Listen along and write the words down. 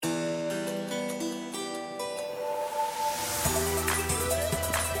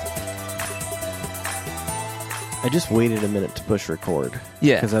I just waited a minute to push record.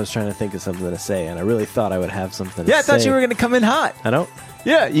 Yeah. Because I was trying to think of something to say, and I really thought I would have something to say. Yeah, I thought you were going to come in hot. I don't.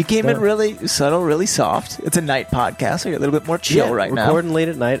 Yeah, you came in No. really subtle, really soft. It's a night podcast, so you're a little bit more chill right now. Recording late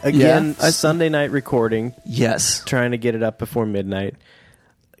at night. Again, Yeah. a Sunday night recording. Yes. Trying to get it up before midnight.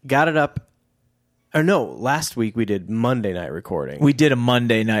 Got it up. Or no, last week we did Monday night recording. We did a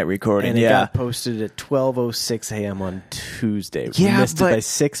Monday night recording, and it yeah. got posted at 12:06 a.m. on Tuesday. We Yeah, missed it but by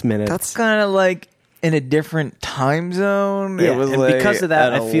 6 minutes. That's kind of like in a different time zone. Yeah, it was and like because of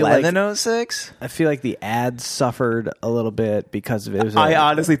that, at I feel like 11:06. I feel like the ad suffered a little bit because of it. It was I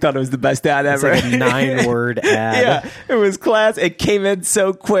honestly thought it was the best ad it's ever. like a 9-word ad. Yeah, it was class. It came in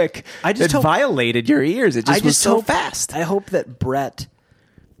so quick. I just it hope- violated your ears. It just was so hope, fast. I hope that Brett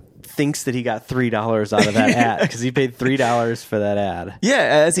thinks that he got $3 out of that ad because he paid $3 for that ad. Yeah,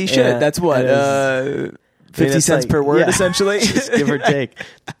 as he should. Yeah, That's what, it 50 that's cents like- per word, yeah. essentially. Just give or take.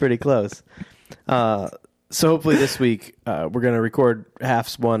 It's pretty close. So hopefully this week we're going to record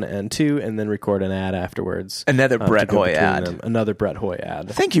halves 1 and 2 and then record an ad afterwards. Another to Brett go Hoy between ad. them. Another Brett Hoy ad.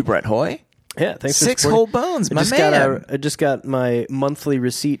 Thank you, Brett Hoy. Yeah, thanks for 6 supporting. whole bones, my man. I just got my monthly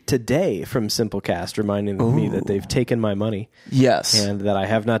receipt today from Simplecast reminding me that they've taken my money Yes. and that I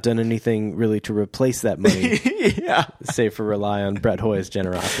have not done anything really to replace that money, Yeah. save for rely on Brett Hoy's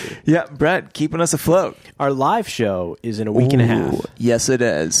generosity. Yeah, Brett, keeping us afloat. Our live show is in a week and a half, Ooh, yes, it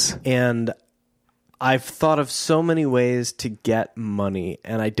is. and I've thought of so many ways to get money,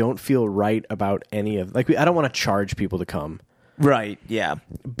 and I don't feel right about any of. I don't want to charge people to come. Right, yeah.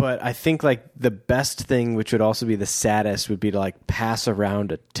 But I think like the best thing, which would also be the saddest, would be to like pass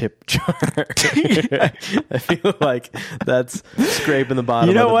around a tip jar. I feel like that's scraping the bottom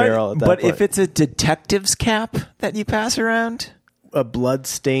You know of the what? barrel at that But point. if it's a detective's cap that you pass around, a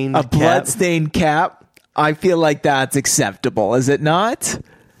blood-stained a cap, bloodstained cap, I feel like that's acceptable, is it not?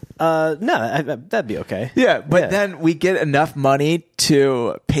 no, that'd be okay. Yeah, but then we get enough money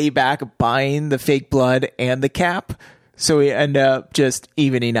to pay back buying the fake blood and the cap, so we end up just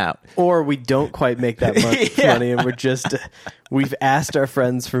evening out. Or we don't quite make that much Yeah. money, and we've asked our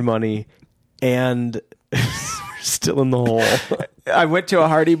friends for money, and we're still in the hole. I went to a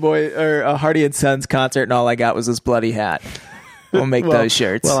Hardy and Sons concert, and all I got was this bloody hat. We'll make those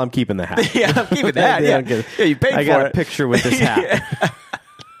shirts. Well, I'm keeping the hat. yeah, I'm keeping that. Yeah, yeah, you paid I for got it. a picture with this hat.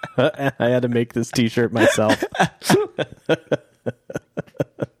 I had to make this T-shirt myself.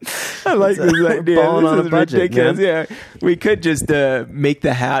 I like this idea. balling This on a is budget, ridiculous. man. Yeah, we could just make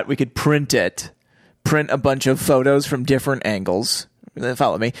the hat. We could print it, print a bunch of photos from different angles.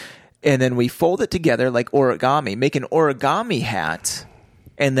 Follow me, and then we fold it together like origami. Make an origami hat,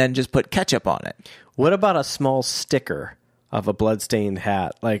 and then just put ketchup on it. What about a small sticker of a bloodstained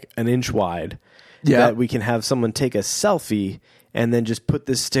hat, like an inch wide, Yeah. that we can have someone take a selfie and then just put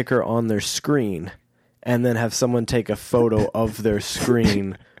this sticker on their screen and then have someone take a photo of their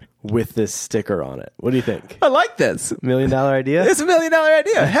screen with this sticker on it? What do you think? I like this. $1 million idea? It's $1 million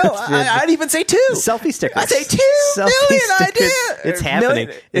idea. Hell, I'd even say 2. Selfie stickers. I'd say 2 Selfie million stickers. idea. It's happening.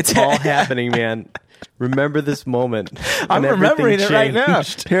 Million- It's all happening, man. Remember this moment. I'm when remembering it everything right now.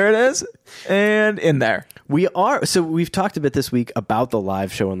 changed. Here it is, and in there. We've talked a bit this week about the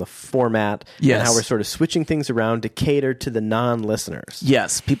live show and the format Yes. and how we're sort of switching things around to cater to the non-listeners.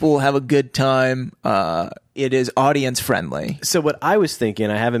 Yes, people will have a good time. It is audience friendly. So what I was thinking,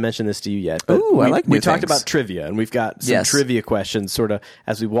 I haven't mentioned this to you yet, but Ooh, I like we new talked things. about trivia, and we've got some Yes. trivia questions sort of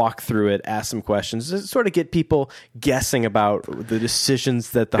as we walk through it, ask some questions, to sort of get people guessing about the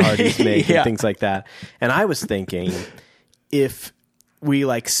decisions that the Hardys make Yeah. and things like that. And I was thinking if we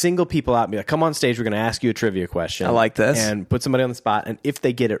like single people out and be like, come on stage, we're going to ask you a trivia question. I like this. And put somebody on the spot, and if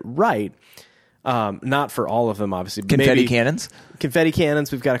they get it right, not for all of them, obviously. but Confetti maybe cannons. Confetti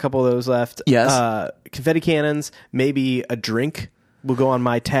cannons. We've got a couple of those left. Yes. Confetti cannons. Maybe a drink will go on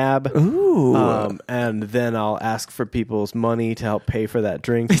my tab. Ooh. And then I'll ask for people's money to help pay for that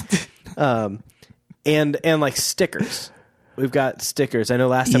drink. And like stickers. We've got stickers. I know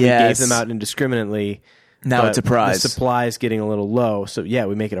last time we gave Yes. them out indiscriminately. Now but it's a prize. The supply is getting a little low. So yeah,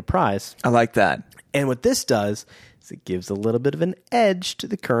 we make it a prize. I like that. And what this does is it gives a little bit of an edge to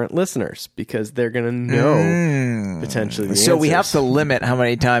the current listeners because they're going to know potentially the So we have answers. to limit how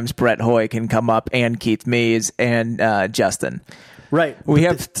many times Brett Hoy can come up, and Keith Mees and Justin. Right. We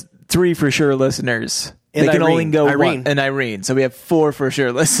have 3 for sure listeners. And they can only Irene. go Irene. one. And Irene. So we have 4 for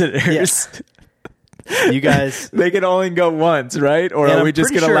sure listeners. Yes. You guys, They can only go once, right? Or And are I'm we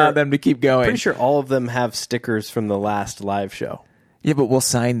just pretty going to allow sure- them to keep going? pretty sure all of them have stickers from the last live show. Yeah, but we'll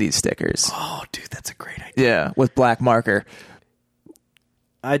sign these stickers. Oh, dude, that's a great idea. Yeah, with black marker.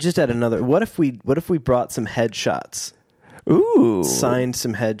 I just had another. What if we brought some headshots Ooh. signed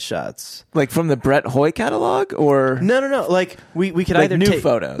some headshots. Like from the Brett Hoy catalog, or No. Like we could like either new take,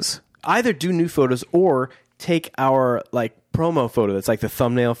 photos? either do new photos or take our like promo photo that's like the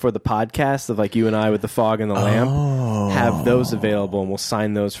thumbnail for the podcast of like you and I with the fog and the lamp. Have those available, and we'll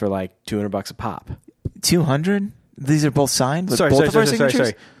sign those for like $200 a pop. 200? These are both signed with Sorry, both of our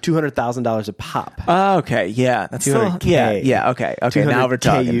signatures? $200,000 a pop. Oh, okay, yeah, that's still 200K. okay. Now we're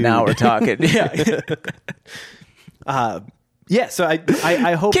talking. 200K. Yeah. Yeah, so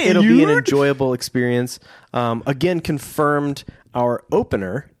I hope Okay, it'll be an dude. enjoyable experience. Again, confirmed our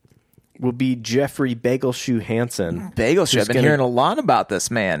opener will be Jeffrey Bagel Shoe Hansen. Bagel Shoe. who's I've been gonna- hearing a lot about this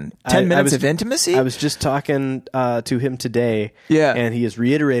man. 10 minutes of intimacy? I was just talking to him today, Yeah. and he has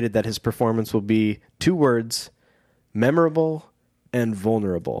reiterated that his performance will be 2 words, memorable and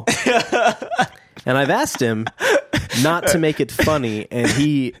vulnerable. And I've asked him not to make it funny, and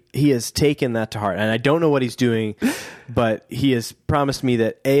he has taken that to heart. And I don't know what he's doing, but he has promised me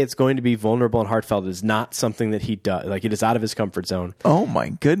that A, it's going to be vulnerable and heartfelt. It is not something that he does. Like, it is out of his comfort zone. Oh, my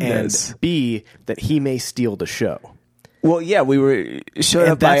And goodness. B, that he may steal the show. Well, yeah, we were showed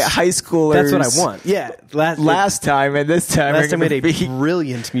And up by that's- high schoolers. That's what I want. Yeah. Last time, and this time, Last time we we're had a gonna be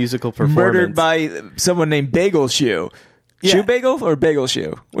brilliant musical performance. murdered by someone named Bagel Shoe. Yeah. Shoe Bagel or Bagel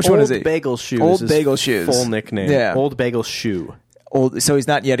Shoe? Which Old one is he? Bagel Shoe. Old is his Bagel Shoes. Full nickname. Yeah. Old Bagel Shoe. Old. So he's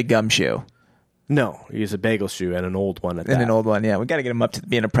not yet a gumshoe. No, he's a bagel shoe and an old one at that. And an old one, yeah. We got to get him up to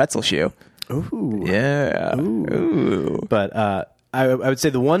being a pretzel shoe. Ooh. Yeah. Ooh. But I would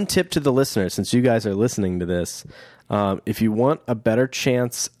say the one tip to the listeners, since you guys are listening to this, if you want a better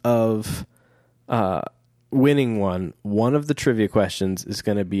chance of winning one of the trivia questions is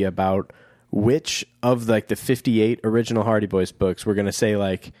going to be about which of like the 58 original Hardy Boys books we're going to say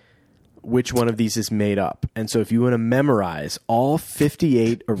like which one of these is made up. And so if you want to memorize all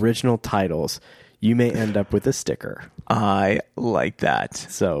 58 original titles, you may end up with a sticker. I like that.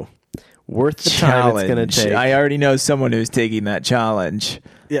 So worth the time it's going to take. I already know someone who's taking that challenge.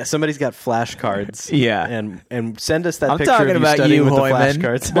 Yeah, somebody's got flashcards. Yeah. and send us that I'm picture talking of you about studying you, with Hoyman. the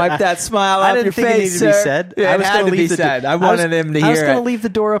flashcards. Wipe that smile I off didn't your think face, it needed to be sir. said. Yeah, I it was had gonna to be leave the said. I was- wanted him to I was hear going it. to leave the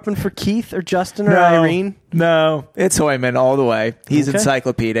door open for Keith or Justin or No. Irene. No, it's Hoyman all the way. He's Okay.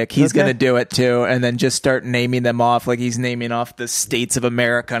 encyclopedic. He's Okay. going to do it too, and then just start naming them off like he's naming off the states of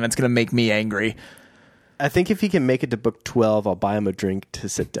America, and it's going to make me angry. I think if he can make it to book 12, I'll buy him a drink to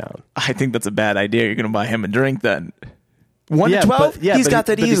sit down. I think that's a bad idea. You're going to buy him a drink then. 1 Yeah, to 12? but- yeah, he's but got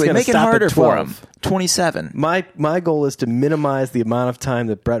he- that but he's easily. gonna Make it stop at harder for him. 12. 27. My goal is to minimize the amount of time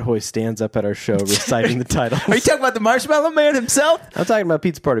that Brett Hoy stands up at our show reciting the titles. Are you talking about the Marshmallow Man himself? I'm talking about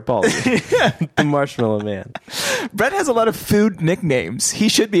Pizza Party Paul, the Marshmallow Man. Brett has a lot of food nicknames. He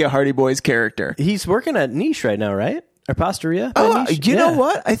should be a Hardy Boys character. He's working at Niche right now, right? Or Pastaria? by Oh, Niche? you know Yeah.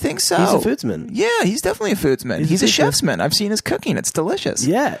 what? I think so. He's a foodsman. Yeah, he's definitely a foodsman. He's a foodsman. chefsman. I've seen his cooking. It's delicious.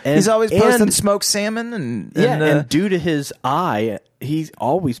 Yeah, and- he's always posting and- smoked salmon and And due to his eye, he's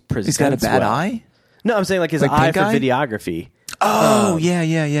always presents he's got a bad well. eye. No, I'm saying like his Like eye pink for eye? videography. Oh, yeah.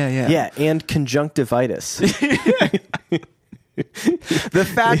 Yeah, and conjunctivitis. The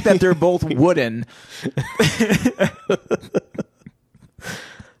fact that they're both wooden.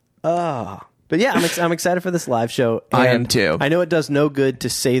 But yeah, I'm excited for this live show. I am and too. I know it does no good to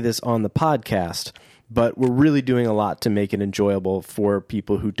say this on the podcast, but we're really doing a lot to make it enjoyable for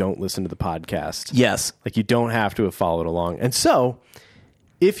people who don't listen to the podcast. Yes. Like, you don't have to have followed along. And so,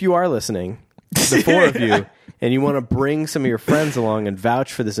 if you are listening, the 4 of you, and you want to bring some of your friends along and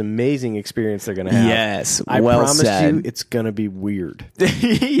vouch for this amazing experience they're going to have. Yes, I well promise said. you it's going to be weird.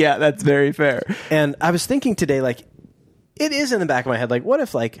 Yeah, that's very fair. And I was thinking today, like, it is in the back of my head, like, what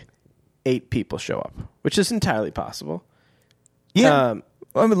if, like, 8 people show up? Which is entirely possible. Yeah.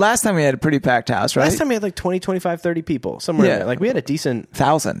 I mean, last time we had a pretty packed house, right? Last time we had, like, 20, 25, 30 people. Somewhere in Yeah. there. Like, we had a decent...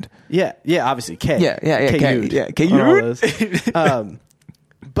 1,000. Yeah, obviously, K. Yeah, K. K-U'd Yeah, K-U'd. on all those.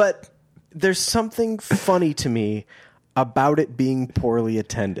 But there's something funny to me about it being poorly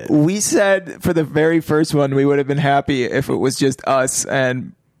attended. We said for the very first one we would have been happy if it was just us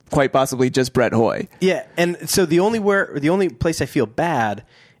and quite possibly just Brett Hoy. Yeah, and so the only place I feel bad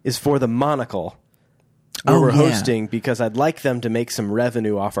is for the Monocle where Oh, we're yeah. hosting, because I'd like them to make some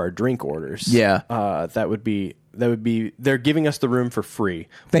revenue off our drink orders. Yeah. That would be they're giving us the room for free.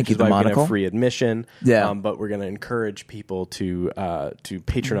 Thank you, which is why the we're gonna Monocle. have free admission. Yeah. But we're going to encourage people to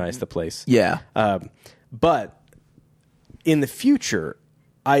patronize the place. Yeah. But in the future,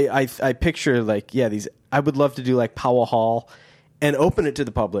 I picture like, these. I would love to do like Powell Hall and open it to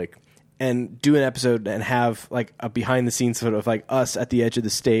the public and do an episode and have like a behind the scenes sort of like us at the edge of the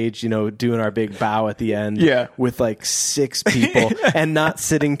stage, doing our big bow at the end. Yeah. With like 6 people and not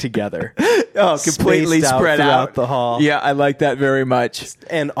sitting together. Oh, completely spaced spread throughout out the hall. Yeah, I like that very much.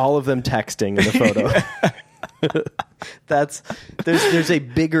 And all of them texting in the photo. There's a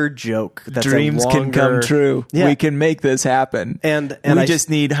bigger joke. That's Dreams can come true. Yeah. We can make this happen. And we just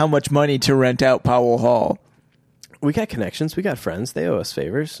need how much money to rent out Powell Hall. We got connections. We got friends. They owe us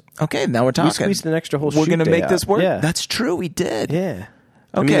favors. Okay, now we're talking. We squeezed an extra whole We're shoot going to day make out. this work? Yeah. That's true. We did. Yeah.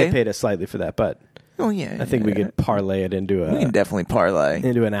 I mean, Okay. they paid us slightly for that, but Oh, yeah. I think we could parlay it into We can definitely parlay.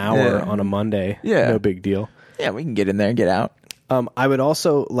 into an hour Yeah. on a Monday. Yeah. No big deal. Yeah, we can get in there and get out. I would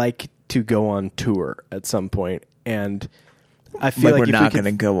also like to go on tour at some point, and I feel Like, like we're if not we going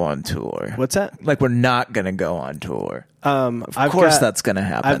to could, go on tour. what's that? Like we're not going to go on tour. Of Of course that's going to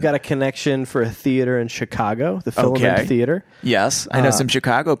happen. I've got a connection for a theater in Chicago, the Filament Okay. Theater. Yes, I know some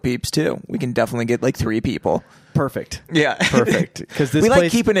Chicago peeps too. We can definitely get like 3 people. Perfect. Yeah. Perfect. Because this we like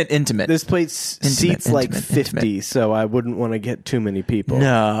place, keeping it intimate. this place seats like 50, so I wouldn't want to get too many people.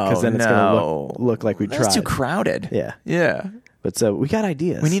 No, because then it's going to look like we That's tried. too crowded. Yeah. Yeah. But so we got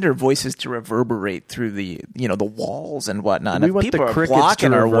ideas. We need our voices to reverberate through the the walls and whatnot. We If want people the are crickets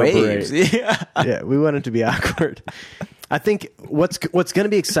blocking to our reverberate. waves. Yeah. Yeah, we want it to be awkward. I think what's going to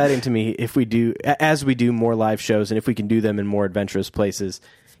be exciting to me if we do as we do more live shows and if we can do them in more adventurous places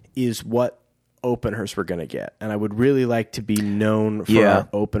is what openers we're going to get. And I would really like to be known for Yeah. our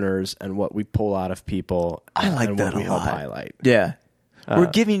openers and what we pull out of people. I like and that what we a help lot. highlight. Yeah. We're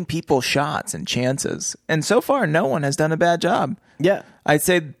giving people shots and chances. And so far, no one has done a bad job. Yeah. I'd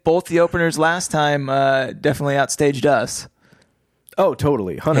say both the openers last time definitely outstaged us. Oh,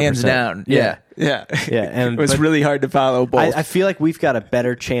 totally. 100%. Hands down. Yeah. Yeah. Yeah, and- it was but really hard to follow both. I feel like we've got a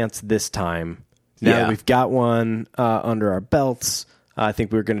better chance this time. Now Yeah. that we've got one under our belts, I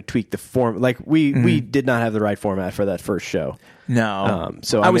think we're going to tweak the form. Like we did not have the right format for that first show. No.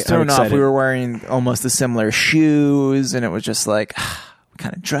 So I was I'm thrown off. excited. We were wearing almost the similar shoes, and it was just like,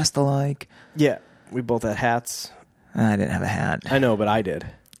 kind of dressed alike. Yeah, we both had hats. I didn't have a hat. I know, but I did.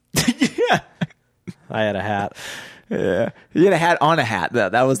 Yeah. I had a hat. Yeah. You had a hat on a hat, though.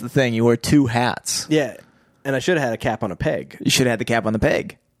 That was the thing. You wore 2 hats. Yeah, and I should have had a cap on a peg. You should have had the cap on the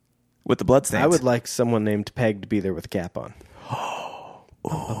peg with the bloodstains. I would like someone named Peg to be there with a cap on.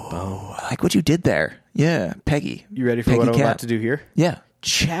 I like what you did there. Yeah. Peggy. You ready for Peggy what I'm Cap. about to do here? Yeah.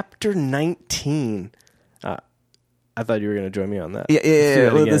 Chapter 19. I thought you were going to join me on that. Yeah. Let's do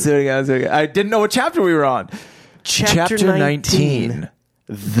that again. Let's do it again. Let's do it again. I didn't know what chapter we were on. Chapter 19.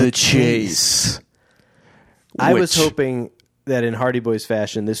 The Chase. I was Which- hoping that in Hardy Boys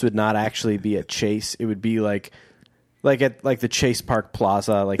fashion, this would not actually be a chase. It would be like at the Chase Park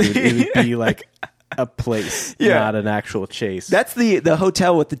Plaza. Like it would be like a place, Yeah. not an actual chase. That's the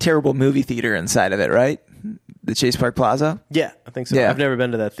hotel with the terrible movie theater inside of it, right? The Chase Park Plaza. Yeah, I think so. Yeah. I've never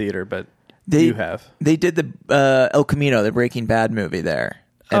been to that theater, but They, you have. They did the El Camino, the Breaking Bad movie there.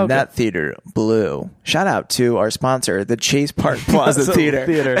 And Okay. that theater blew. Shout out to our sponsor, the Chase Park Plaza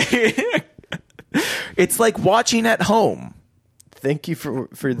Theater. It's like watching at home, Thank you for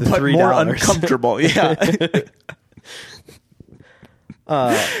the but $3. more uncomfortable. Yeah.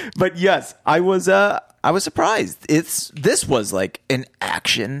 But yes, I was surprised. This was like an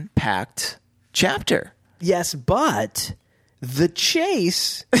action-packed chapter. Yes, but the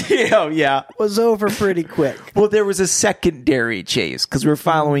chase Yeah. was over pretty quick. Well, there was a secondary chase because we were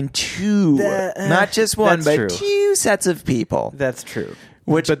following 2, not just one, that's but true. 2 sets of people. That's true.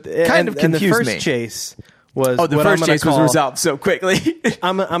 Which But kind of and the confused first me. chase was Oh, the what I'm first gonna chase was call- resolved so quickly.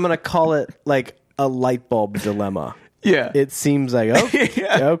 I'm gonna call it like a light bulb dilemma. Yeah. It seems like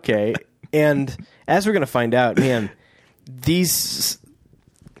Yeah. okay. And as we're gonna find out, man, there's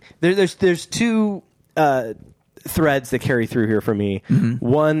 2 threads that carry through here for me. Mm-hmm.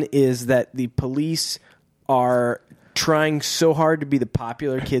 One is that the police are trying so hard to be the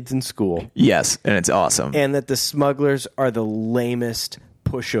popular kids in school, Yes, and it's awesome. and that the smugglers are the lamest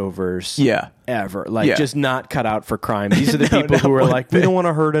pushovers Yeah. ever. Like, Yeah. just not cut out for crime. These are the No, people not who are one like, we don't want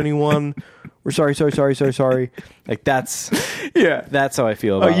to hurt anyone. We're sorry. Like, that's Yeah. how I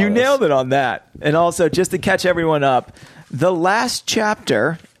feel Oh, about you this. nailed it on that. And also, just to catch everyone up, the last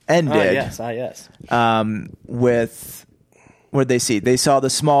chapter ended yes. with, what'd they see? They saw the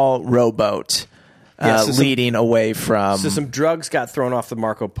small rowboat Yeah, so some- leading away from... So some drugs got thrown off the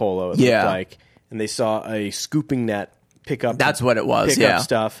Marco Polo, it Yeah. looked like, and they saw a scooping net pick up. That's what it was, pick yeah. up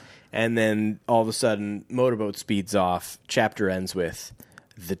stuff, and then all of a sudden, motorboat speeds off. Chapter ends with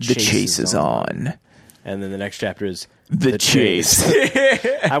the chase is on. and then the next chapter is The chase.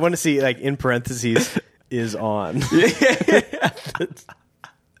 I want to see like in parentheses is on.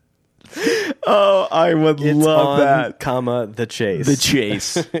 Oh, I would It's love on, that. comma the chase. The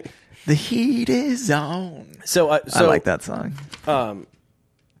chase. The heat is on. So I like that song.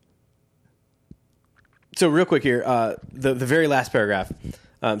 So real quick here, the very last paragraph.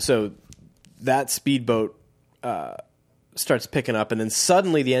 So that speedboat starts picking up, and then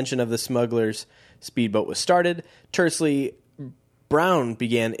suddenly the engine of the smuggler's speedboat was started. Tersely, Brown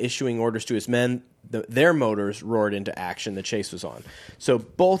began issuing orders to his men. Their motors roared into action. The chase was on. So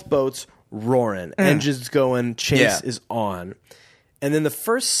both boats roaring, engines going, chase is on. And then the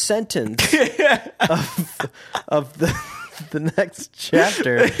first sentence of the next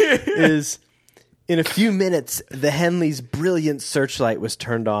chapter is, in a few minutes, the Henley's brilliant searchlight was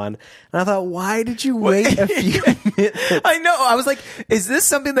turned on. And I thought, why did you wait a few minutes? I know. I was like, is this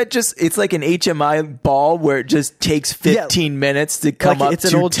something that it's like an HMI ball where it just takes 15 minutes to come up to it's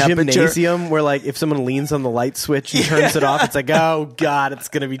an old temperature? gymnasium where, like, if someone leans on the light switch and turns it off, it's like, oh, God, it's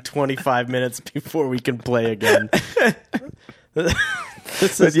going to be 25 minutes before we can play again.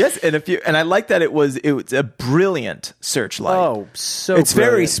 Yes, and I like that it was a brilliant searchlight. Oh, so it's very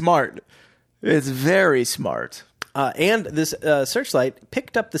brilliant. smart. It's very smart. And this searchlight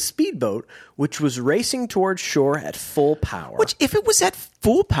picked up the speedboat, which was racing towards shore at full power. Which, if it was at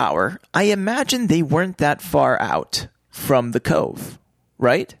full power, I imagine they weren't that far out from the cove,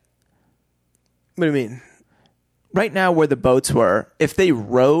 right? What do you mean? Right now, where the boats were, if they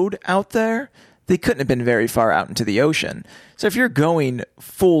rowed out there, they couldn't have been very far out into the ocean. So if you're going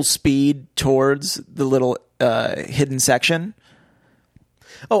full speed towards the little hidden section,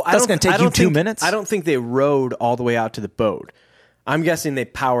 that's going to take you 2 minutes. I don't think they rowed all the way out to the boat. I'm guessing they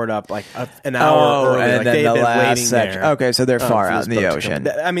powered up like an hour early. And like then they'd the been last waiting section. there. Okay, so they're far for out this in the boat to ocean.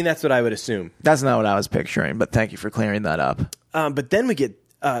 come. I mean, that's what I would assume. That's not what I was picturing, but thank you for clearing that up. But then we get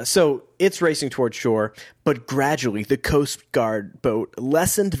so it's racing towards shore, but gradually the Coast Guard boat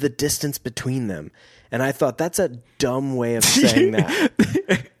lessened the distance between them. And I thought, that's a dumb way of saying that.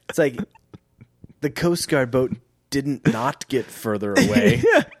 It's like the Coast Guard boat didn't not get further away.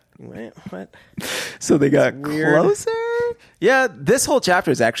 Wait, what? So they got weird. closer? Yeah, this whole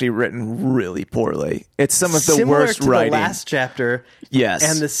chapter is actually written really poorly. It's some of the Similar worst to writing. the last chapter, Yes.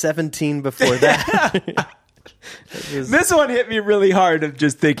 and the 17 before that. This one hit me really hard of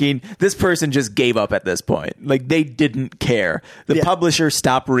just thinking this person just gave up at this point. Like, they didn't care. The publisher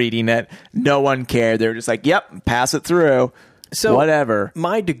stopped reading it. No one cared. They were just like, yep, pass it through. So whatever.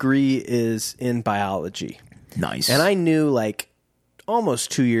 My degree is in biology. Nice. And I knew, like,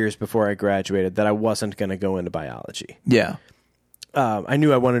 almost 2 years before I graduated that I wasn't going to go into biology. Yeah. I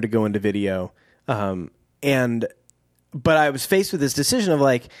knew I wanted to go into video. But I was faced with this decision of,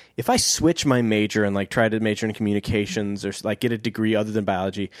 like, if I switch my major and, like, try to major in communications or, like, get a degree other than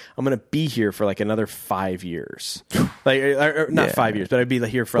biology, I'm going to be here for, like, another 5 years. Like, or not 5 years, but I'd be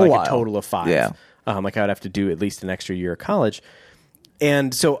here for, like, a total of 5. Yeah. Like, I would have to do at least an extra year of college.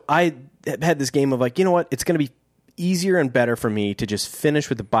 And so I had this game of, like, you know what? It's going to be easier and better for me to just finish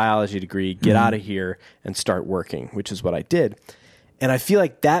with a biology degree, get out of here, and start working, which is what I did. And I feel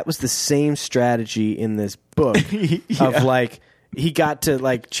like that was the same strategy in this book of, like, he got to,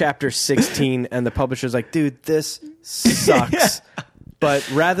 like, chapter 16 and the publisher's like, dude, this sucks. But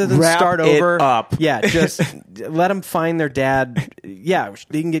rather than Wrap start it over, up. just let them find their dad. Yeah,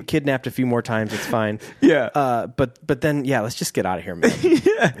 they can get kidnapped a few more times. It's fine. Yeah. But then, let's just get out of here, man.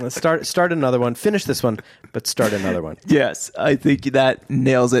 Let's start another one. Finish this one, but start another one. Yes, I think that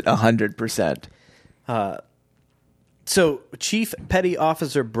nails it 100%. So, Chief Petty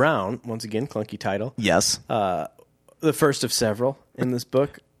Officer Brown, once again, clunky title. Yes. The first of several in this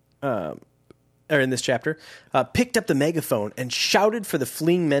book, or in this chapter, picked up the megaphone and shouted for the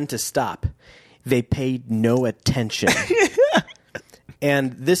fleeing men to stop. They paid no attention.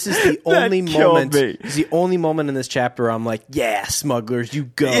 And this is the only moment. It's the only moment in this chapter where I'm like, "Yeah, smugglers, you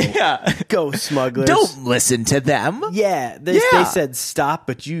go, go, smugglers. Don't listen to them." Yeah, they said stop,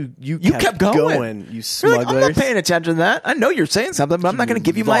 but you kept going. You smugglers. Like, I'm not paying attention to that. I know you're saying something, but I'm not going to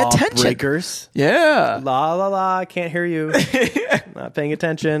give you my attention. Breakers. Yeah. La la la. I can't hear you. Not paying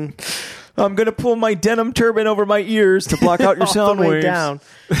attention. I'm going to pull my denim turban over my ears to block out your sound all the way waves. down.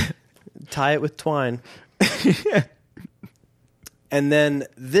 Tie it with twine. And then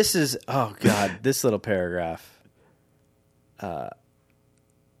this is, oh God, this little paragraph.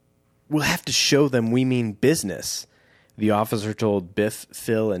 We'll have to show them we mean business, the officer told Biff,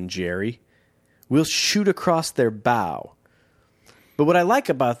 Phil, and Jerry. We'll shoot across their bow. But what I like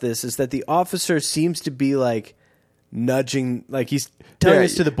about this is that the officer seems to be, like, nudging, like he's telling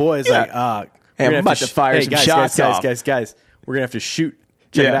this to the boys, like, hey, I'm about to fire some shots off. Guys, we're going to have to shoot.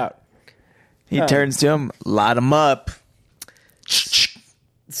 Check it out. He turns to him, light him up.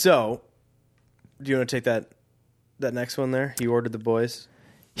 So, do you want to take that next one there? He ordered the boys.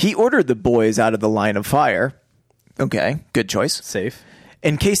 He ordered the boys out of the line of fire. Okay, good choice. Safe.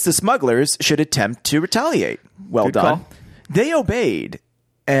 in case the smugglers should attempt to retaliate. Well Good done. call. They obeyed,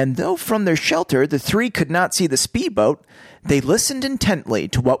 and though from their shelter the three could not see the speedboat, they listened intently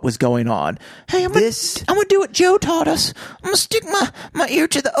to what was going on. Hey, I'm gonna do what Joe taught us. I'm gonna stick my ear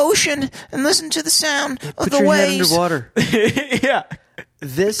to the ocean and listen to the sound of Put the your waves. head underwater. Yeah.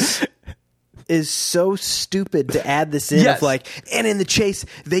 This is so stupid to add this in Yes. of like, and in the chase,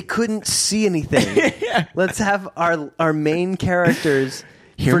 they couldn't see anything. Let's have our main characters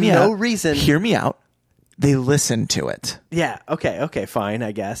Hear for me no out. reason. Hear me out. They listened to it. Yeah. Okay. Fine.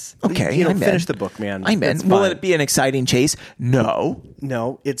 I guess. Okay, I'm in. finish the book, man. I'm in. That's Will fine. it be an exciting chase? No.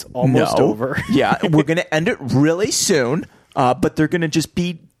 No, it's almost No. over. Yeah, we're going to end it really soon, but they're going to just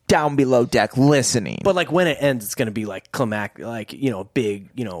be down below deck listening. But like when it ends, it's going to be like climactic, like big,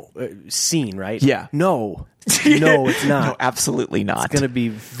 scene, right? Yeah. No, it's not. No, absolutely not. It's going to be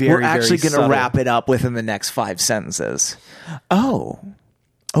very. We're actually going to wrap it up within the next 5 sentences. Oh,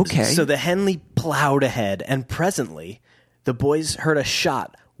 okay. So the Henley plowed ahead, and presently, the boys heard a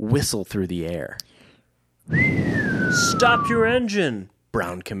shot whistle through the air. "Stop your engine,"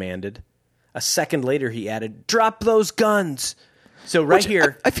 Brown commanded. A second later, he added, "Drop those guns." So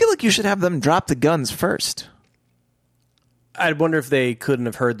here, I feel like you should have them drop the guns first. I wonder if they couldn't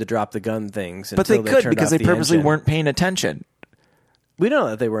have heard the drop the gun things. But they until could turned because off they the purposely engine. weren't paying attention. We don't know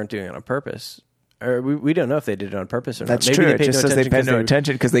that they weren't doing it on purpose. Or we don't know if they did it on purpose or That's not. true. Maybe It they paid just no says they attention paid 'cause no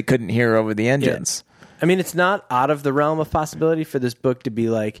attention because they couldn't hear over the engines. I mean, it's not out of the realm of possibility for this book to be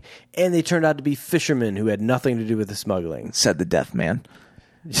like, and they turned out to be fishermen who had nothing to do with the smuggling. Said the deaf man.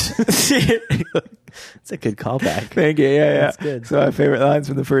 It's a good callback. Thank you. Yeah, That's good. So my favorite lines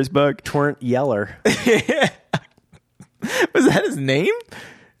from the first book. Torrent Yeller. Was that his name?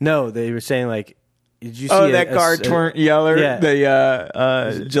 No, they were saying like, did you see That car, Torrent Yeller, yeah.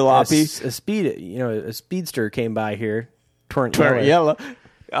 the jalopy. A speedster came by here. Torrent Torrent Yeller. Yeller.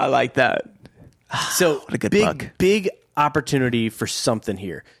 I like that. So What a good big, bug. big opportunity for something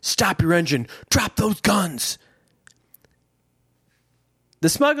here. Stop your engine. Drop those guns. The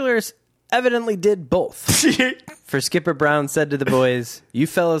smugglers evidently did both. For Skipper Brown said to the boys, "You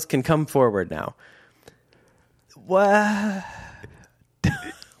fellas can come forward now." What?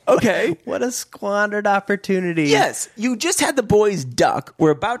 Okay. What a squandered opportunity. Yes, you just had the boys duck.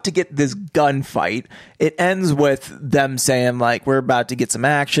 We're about to get this gunfight. It ends with them saying, like, we're about to get some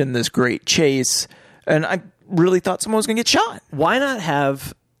action, this great chase. And I really thought someone was going to get shot. Why not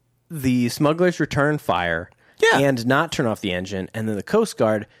have the smugglers return fire Yeah. and not turn off the engine, and then the Coast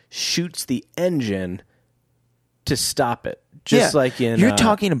Guard shoots the engine to stop it? Just like in You're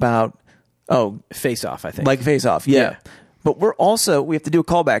talking about, Face Off, I think. like Face Off. Yeah. But we have to do a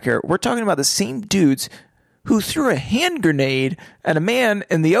callback here. We're talking about the same dudes who threw a hand grenade at a man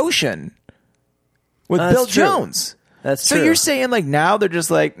in the ocean with That's Bill true. Jones. That's So true. you're saying like now they're just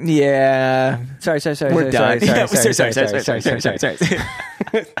like, yeah, Sorry. we're done. Sorry.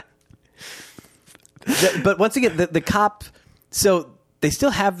 But once again, the cop. So they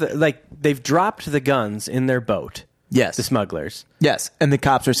still have they've dropped the guns in their boat. Yes. The smugglers. Yes. And the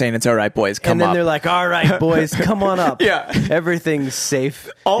cops are saying, it's all right, boys, come And then up. they're like, "All right, boys, come on up. Yeah. Everything's safe."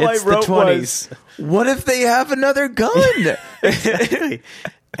 All It's I wrote the 20s. was, what if they have another gun? Exactly.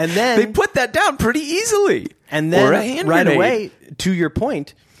 And then They put that down pretty easily. And Or a then hand right grenade. away, to your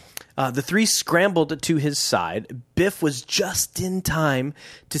point, the three scrambled to his side. Biff was just in time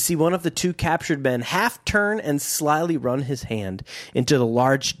to see one of the two captured men half turn and slyly run his hand into the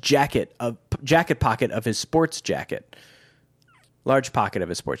large jacket pocket of his sports jacket. Large pocket of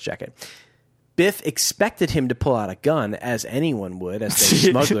his sports jacket. Biff expected him to pull out a gun, as anyone would, as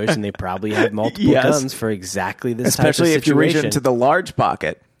they're smugglers, and they probably have multiple Yes. guns for exactly this Especially type of if you reach situation. into the large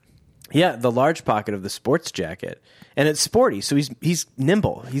pocket. Yeah, the large pocket of the sports jacket, and it's sporty, so he's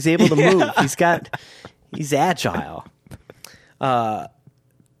nimble. He's able to move. He's agile. But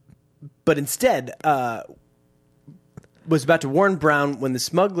instead, was about to warn Brown when the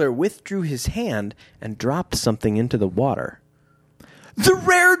smuggler withdrew his hand and dropped something into the water. The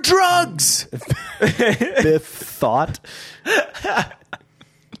rare drugs! Biff thought.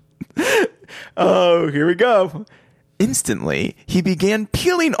 Oh, here we go. Instantly, he began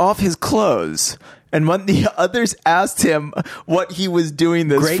peeling off his clothes. And when the others asked him what he was doing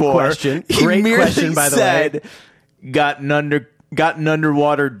this Great for, question. he Great merely question, by the said, way. got an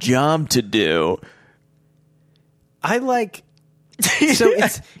underwater job to do. I like. So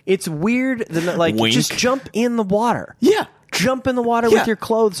it's weird. That, like, Wink. just jump in the water. Yeah. Jump in the water Yeah. with your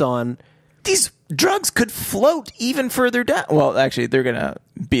clothes on. These drugs could float even further down. Well, actually, they're going to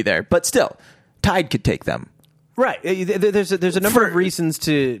be there. But still, tide could take them. Right. There's a number of reasons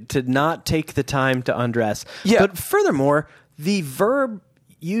to not take the time to undress. Yeah. But furthermore, the verb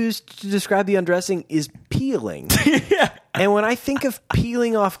used to describe the undressing is peeling. And when I think of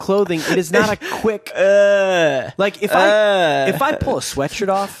peeling off clothing, it is not a quick like if I pull a sweatshirt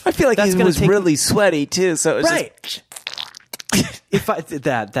off, I feel like that's he gonna was take really sweaty too. So it was right. If I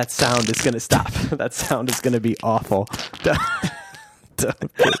that sound is going to stop. That sound is going to be awful. Don't,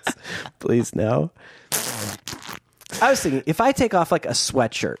 please no. I was thinking, if I take off like a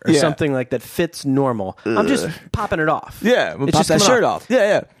sweatshirt or something like that fits normal, I'm just popping it off. Yeah, we'll it's pop just that coming shirt off.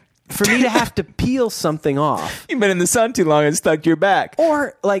 Yeah. For me to have to peel something off, You've been in the sun too long and stuck to your back.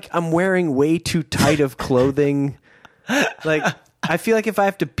 or like I'm wearing way too tight of clothing, like I feel like if I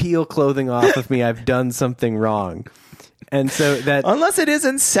have to peel clothing off of me, I've done something wrong. And so that Unless it is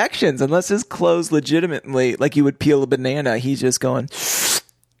in sections, unless his clothes legitimately, like you would peel a banana, he's just going.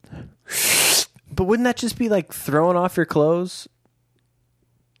 But wouldn't that just be like throwing off your clothes?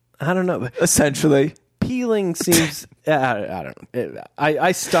 I don't know. Essentially. Peeling seems. I don't know.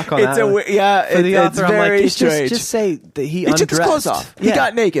 I stuck on It's that. for the it's author, I'm very like, strange. just say that he He took his undressed. clothes off. He Yeah.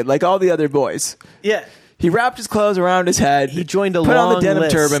 got naked like all the other boys. Yeah. He wrapped his clothes around his head. He joined a put on the long denim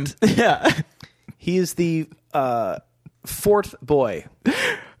list. turban. Yeah. He is the fourth boy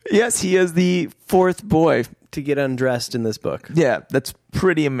Yes, he is the fourth boy. to get undressed in this book. Yeah, that's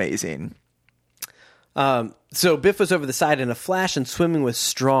pretty amazing. So Biff was over the side in a flash and swimming with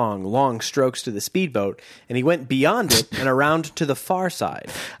strong, long strokes to the speedboat, and he went beyond it and around to the far side.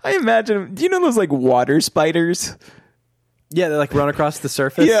 I imagine, do you know those like water spiders? Yeah, they like run across the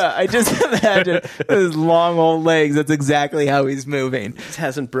surface. Yeah, I just imagine his long old legs. That's exactly how he's moving. It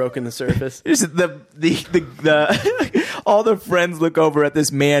hasn't broken the surface. Just the all the friends look over at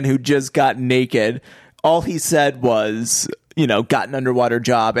this man who just got naked. All he said was, got an underwater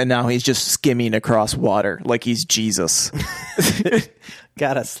job, and now he's just skimming across water like he's Jesus.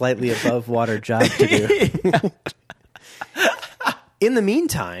 Got a slightly above water job to do. In the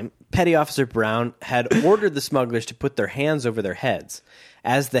meantime, Petty Officer Brown had ordered the smugglers to put their hands over their heads.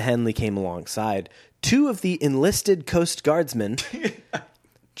 As the Henley came alongside, two of the enlisted Coast Guardsmen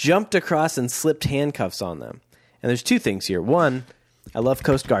jumped across and slipped handcuffs on them. And there's two things here. One, I love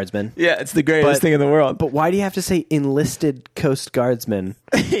Coast Guardsmen. Yeah, it's the greatest thing in the world. But why do you have to say enlisted Coast Guardsmen?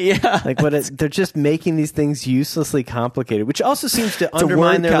 Yeah. Like they're just making these things uselessly complicated, which also seems to It's a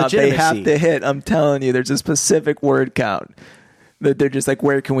undermine word their count legitimacy. they have to hit. I'm telling you, there's a specific word count that they're just like,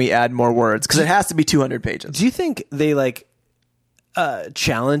 where can we add more words? Because it has to be 200 pages. Do you think they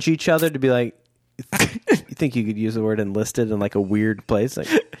challenge each other to be like, you think you could use the word enlisted in like a weird place? Like,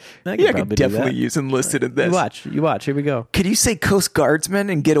 I Yeah, I probably could do definitely that. use enlisted in this. You watch. Here we go. Could you say Coast Guardsman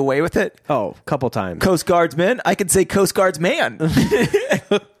and get away with it? Oh, a couple times. Coast Guardsman. I could say Coast Guardsman.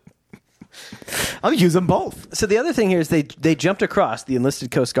 I'll use them both. So the other thing here is they jumped across the enlisted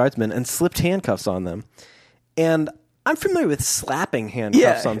Coast Guardsmen and slipped handcuffs on them. And I'm familiar with slapping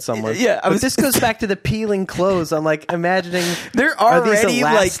handcuffs on someone. Yeah, but this goes back to the peeling clothes. I'm like imagining They're are these already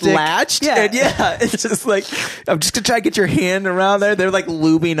like elastic- latched. Yeah. And it's just like, I'm just gonna try to get your hand around there. They're like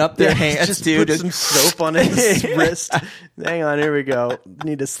lubing up their hands, just dude. put some soap on his wrist. Hang on, here we go.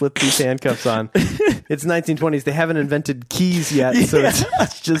 Need to slip these handcuffs on. It's 1920s. They haven't invented keys yet, so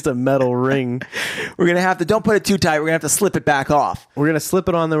it's just a metal ring. We're gonna have to, don't put it too tight. We're gonna have to slip it back off. We're gonna slip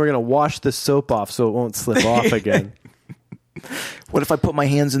it on, then we're gonna wash the soap off so it won't slip off again. What if I put my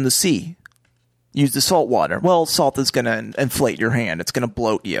hands in the sea? Use the salt water. Well, salt is gonna inflate your hand. It's gonna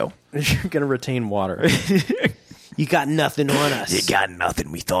bloat you. You're gonna retain water. You got nothing on us. You got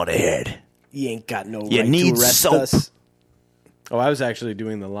nothing. We thought ahead. You ain't got no You right need to arrest soap. us. Oh, I was actually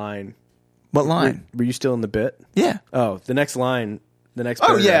doing the line. What line? Were you still in the bit? Yeah. Oh, the next line. The next Oh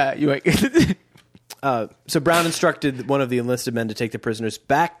paragraph. yeah. You like. So Brown instructed one of the enlisted men to take the prisoners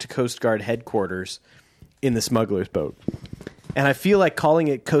back to Coast Guard headquarters in the smuggler's boat. And I feel like calling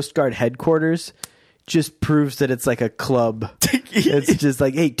it Coast Guard headquarters just proves that it's like a club. It's just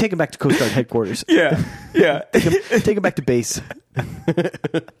like, hey, take him back to Coast Guard headquarters. Yeah. Yeah. Take him back to base.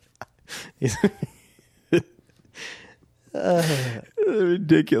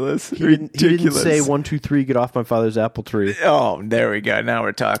 Ridiculous. He didn't say 1, 2, 3, get off my father's apple tree. Oh, there we go. Now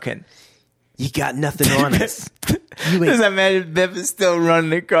we're talking. You got nothing on us. You Does ain't, that imagine Biff is still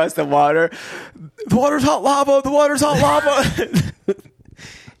running across the water? The water's hot lava. The water's hot lava.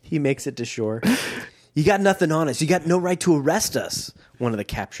 he makes it to shore. You got nothing on us. You got no right to arrest us, one of the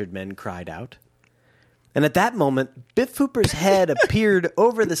captured men cried out. And at that moment, Biff Hooper's head appeared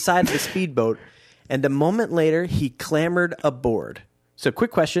over the side of the speedboat, and a moment later, he clambered aboard. So,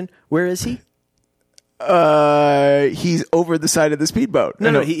 quick question, where is he? He's over the side of the speedboat.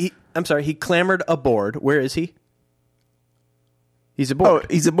 No, I'm sorry, he clambered aboard. Where is he? He's aboard. Oh,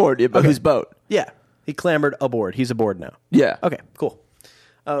 he's aboard. Yeah, but Okay. whose boat? Yeah, he clambered aboard. He's aboard now. Yeah. Okay, cool.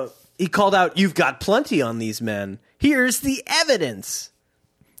 He called out, "You've got plenty on these men. Here's the evidence."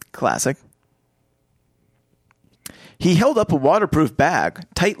 Classic. He held up a waterproof bag,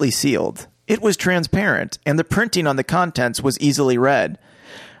 tightly sealed. It was transparent, and the printing on the contents was easily read.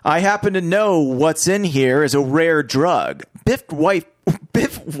 I happen to know what's in here is a rare drug. Biff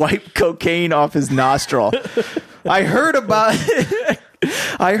wiped cocaine off his nostril. I heard about it.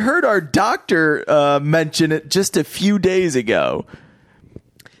 I heard our doctor mention it just a few days ago.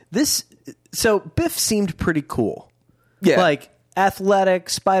 So Biff seemed pretty cool. Yeah. Like athletic,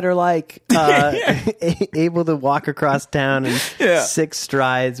 spider-like, able to walk across town in 6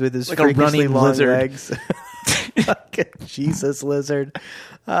 strides with his like a freakishly running long lizard. legs. Like a Jesus lizard.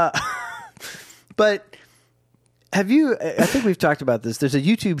 But have you, I think we've talked about this. There's a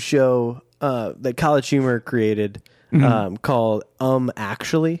YouTube show that College Humor created called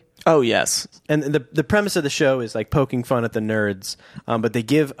Actually. Oh, yes. And the premise of the show is like poking fun at the nerds, but they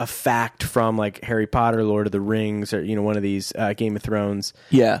give a fact from like Harry Potter, Lord of the Rings, or one of these Game of Thrones.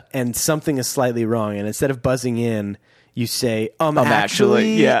 Yeah. And something is slightly wrong, and instead of buzzing in, you say,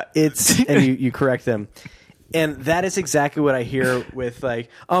 actually, yeah. it's, and you correct them. And that is exactly what I hear with like,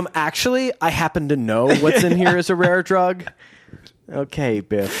 actually, I happen to know what's in here is a rare drug. Okay,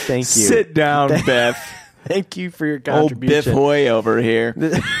 Biff, thank you. Sit down, Biff. Thank you for your Old contribution. Biff Hoy over here.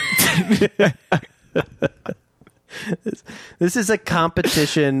 This is a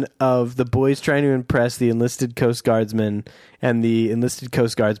competition of the boys trying to impress the enlisted Coast Guardsmen and the enlisted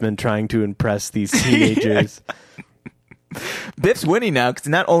Coast Guardsmen trying to impress these teenagers. Biff's winning now because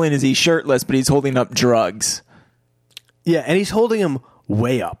not only is he shirtless, but he's holding up drugs. Yeah, and he's holding them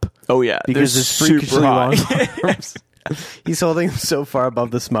way up. Oh, yeah. Because They're his freakishly super long high. arms. He's holding them so far above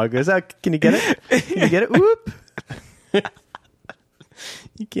the smugglers. Can you get it? Can you get it? Whoop.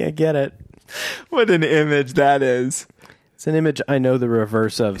 You can't get it. What an image that is. It's an image I know the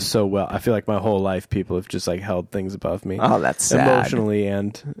reverse of so well. I feel like my whole life people have just like held things above me. Oh, that's sad. Emotionally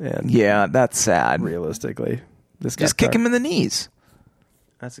and Yeah, that's sad. realistically. Just kick him in the knees.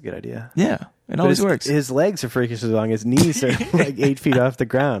 That's a good idea. Yeah, it always works. His legs are freakishly long. His knees are like 8 feet off the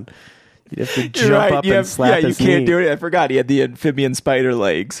ground. You'd have to jump up and slap his knee. You can't do it. I forgot he had the amphibian spider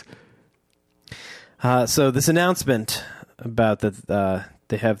legs. So this announcement about that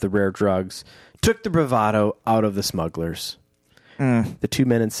they have the rare drugs took the bravado out of the smugglers. The 2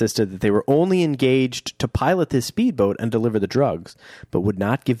 men insisted that they were only engaged to pilot this speedboat and deliver the drugs, but would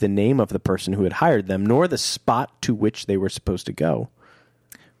not give the name of the person who had hired them, nor the spot to which they were supposed to go.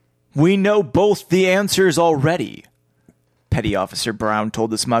 We know both the answers already, Petty Officer Brown told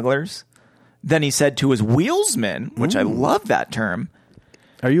the smugglers. Then he said to his wheelsman, which I love that term.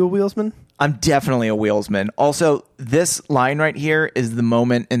 Are you a wheelsman? I'm definitely a wheelsman. Also, this line right here is the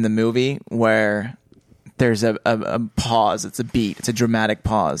moment in the movie where there's a pause. It's a beat. It's a dramatic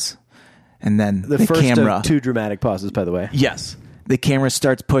pause. And then the first camera. of 2 dramatic pauses, by the way. Yes. The camera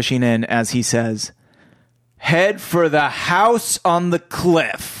starts pushing in as he says, "Head for the house on the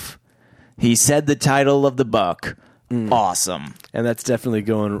cliff." He said the title of the book. Awesome. And that's definitely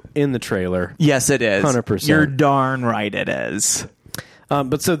going in the trailer. Yes, it is. 100%. You're darn right it is.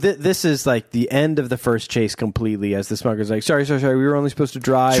 But so this is like the end of the first chase completely as the smuggler's like, sorry, we were only supposed to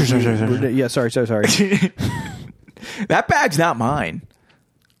drive. Sorry. Yeah, sorry. That bag's not mine.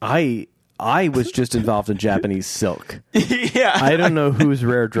 I was just involved in Japanese silk. Yeah. I don't know whose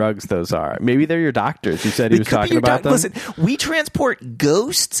rare drugs those are. Maybe they're your doctors. You said he was talking about them. Listen, we transport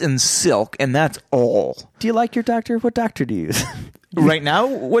ghosts and silk, and that's all. Do you like your doctor? What doctor do you use? Right now,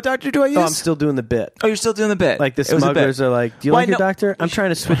 what doctor do I use? Oh, I'm still doing the bit. Oh, you're still doing the bit. Like the It was a smugglers bit. are like, do you like your doctor? I'm trying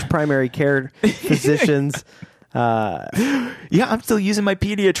to switch primary care physicians. Yeah, I'm still using my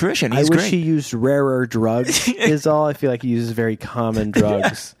pediatrician. I He's wish great. he used rarer drugs is all. I feel like he uses very common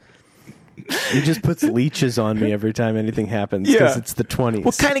drugs. He just puts leeches on me every time anything happens because it's the 20s.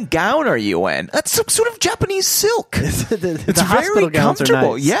 What kind of gown are you in? That's some sort of Japanese silk. the It's hospital very gowns are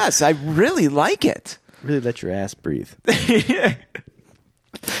comfortable. nice. Yes, I really like it. Really let your ass breathe.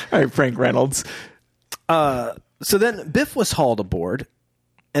 All right, Frank Reynolds. So then Biff was hauled aboard,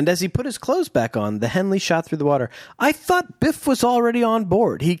 and as he put his clothes back on, the Henley shot through the water. I thought Biff was already on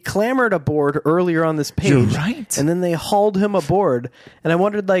board. He clambered aboard earlier on this page. You're right. And then they hauled him aboard, and I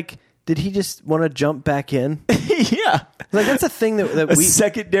wondered, like, did he just want to jump back in? Yeah. Like, that's a thing that A we...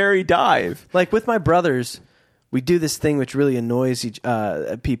 secondary dive. Like, with my brothers, we do this thing which really annoys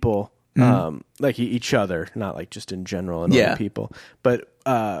people, like each other, not like just in general annoying people. But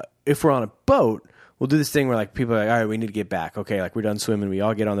if we're on a boat, we'll do this thing where like people are like, all right, we need to get back. Okay, like we're done swimming. We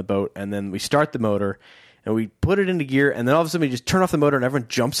all get on the boat, and then we start the motor, and we put it into gear, and then all of a sudden we just turn off the motor and everyone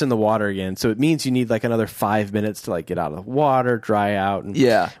jumps in the water again. So it means you need like another 5 minutes to like get out of the water, dry out, and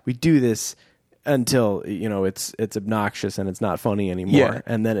we do this until it's obnoxious and it's not funny anymore,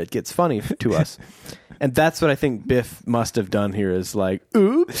 and then it gets funny to us. And that's what I think Biff must have done here is like,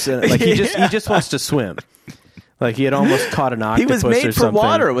 oops, and like he just wants to swim. Like he had almost caught an octopus. He was made or for something.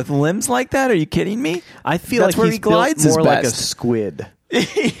 water with limbs like that. Are you kidding me? I feel That's like where he's he glides built more his like a best. squid.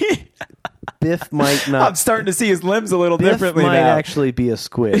 Biff might not. I'm starting to see his limbs a little Biff differently might now. actually be a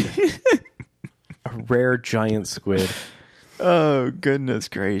squid, a rare giant squid. Oh goodness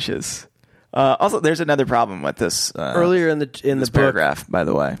gracious! Also, there's another problem with this. Earlier in the this book, paragraph, by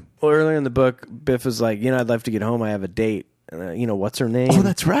the way. Well, earlier in the book, Biff was like, I'd love to get home. I have a date. What's her name? Oh,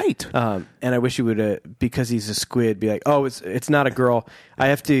 that's right. And I wish he would, because he's a squid, be like, oh, it's not a girl. I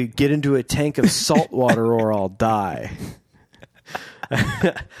have to get into a tank of salt water or I'll die.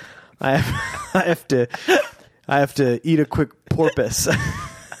 I have to eat a quick porpoise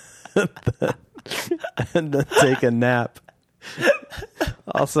and then take a nap.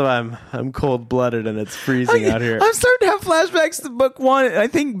 Also, I'm cold-blooded and it's freezing out here. I'm starting to have flashbacks to book one. I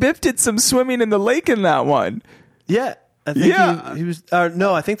think Biff did some swimming in the lake in that one. Yeah. I think he was.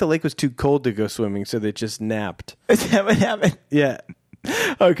 No, I think the lake was too cold to go swimming, so they just napped. Is that what happened? Yeah.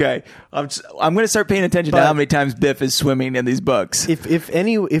 Okay. I'm going to start paying attention to how many times Biff is swimming in these books.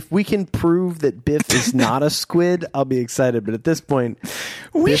 If we can prove that Biff is not a squid, I'll be excited. But at this point,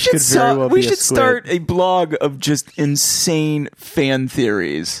 we Biff should could very well be a squid. start a blog of just insane fan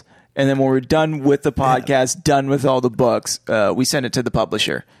theories. And then when we're done with the podcast, done with all the books, we send it to the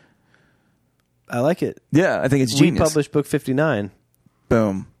publisher. I like it. Yeah, I think it's genius. We published book 59.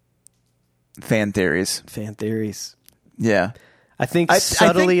 Boom. Fan theories. Fan theories. Yeah. I think I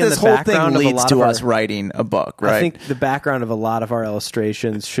subtly think in this the whole background thing of a leads lot to of us writing a book, right? I think the background of a lot of our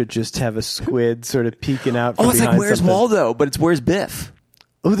illustrations should just have a squid sort of peeking out from it's like behind Where's something. Waldo, but it's Where's Biff?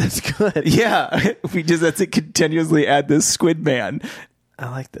 Oh, that's good. Yeah, we just have to continuously add this squid man. I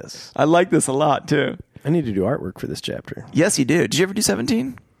like this. I like this a lot too. I need to do artwork for this chapter. Yes, you do. Did you ever do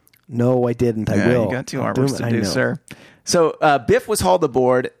 17? No, I didn't. I will. You got two I'll artworks to I do, know. sir. So Biff was hauled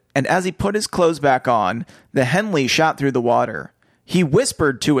aboard, and as he put his clothes back on, the Henley shot through the water. He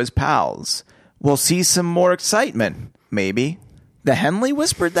whispered to his pals, "We'll see some more excitement, maybe." The Henley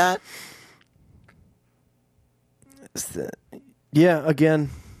whispered that? Yeah, again,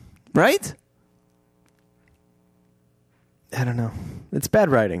 Right? I don't know. It's bad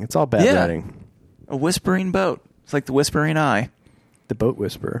writing. It's all bad writing. A whispering boat. It's like the whispering eye. The boat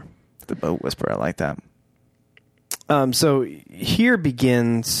whisperer. The boat whisperer. I like that. So here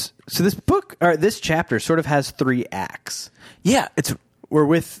begins. So this chapter sort of has 3 acts. Yeah, We're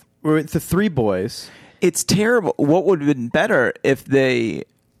with the 3 boys. it's terrible. What would have been better if they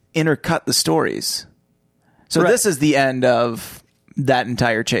intercut the stories? So Right. this is the end of that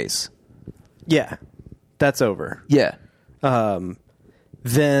entire chase. Yeah, that's over. Yeah. Then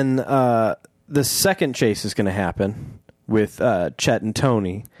the second chase is going to happen with Chet and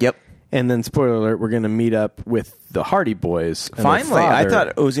Tony. Yep. And then, spoiler alert, we're going to meet up with the Hardy Boys. And their Finally, I father. thought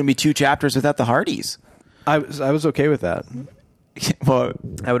it was going to be 2 chapters without the Hardys. I was okay with that. Well,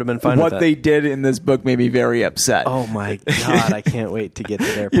 I would have been fine with what that. they did in this book made me very upset. Oh my god! I can't wait to get to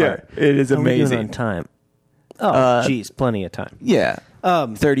their Yeah, part. it is How are we doing amazing. on time. Oh, geez, plenty of time. Yeah.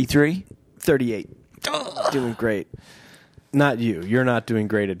 33? 38. Doing great. Not you. You're not doing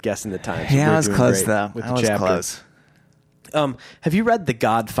great at guessing the time. Yeah, We're I was doing close, great though. with I the was chapter. close. Have you read The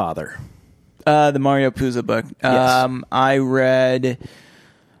Godfather? The Mario Puzo book. Yes. I read...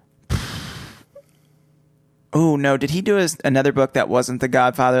 Oh, no. Did he do another book that wasn't The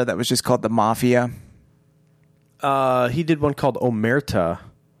Godfather that was just called The Mafia? He did one called Omerta.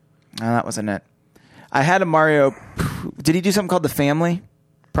 No, that wasn't it. I had a Mario... Did he do something called The Family?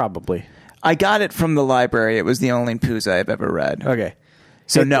 Probably. I got it from the library. It was the only Puzo I've ever read. Okay.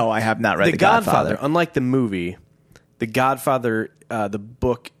 So, no, I have not read The Godfather. Unlike the movie, The Godfather, the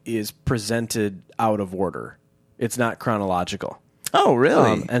book is presented out of order. It's not chronological. Oh,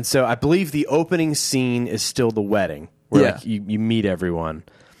 really? And so I believe the opening scene is still the wedding, where Yeah. like, you meet everyone.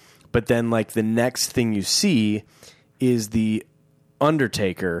 But then like the next thing you see is the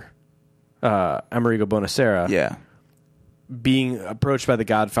Undertaker, Amerigo Bonacera, Yeah. being approached by the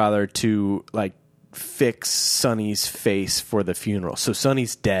Godfather to like fix Sonny's face for the funeral. So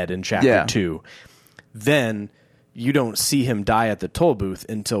Sonny's dead in chapter 2. Then you don't see him die at the toll booth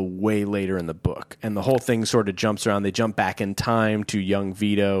until way later in the book. And the whole thing sort of jumps around. They jump back in time to young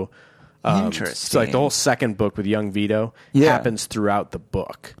Vito. Interesting. So like the whole second book with young Vito happens throughout the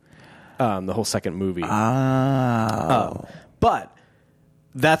book. The whole second movie. Oh. But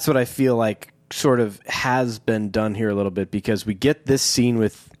that's what I feel like sort of has been done here a little bit because we get this scene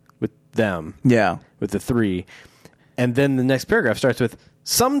with them, with the three, and then the next paragraph starts with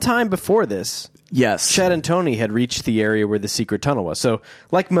sometime before this. Yes, Chet and Tony had reached the area where the secret tunnel was. So,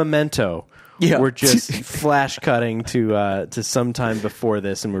 like Memento, we're just flash cutting to sometime before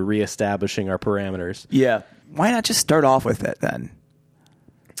this, and we're reestablishing our parameters. Yeah, why not just start off with it then?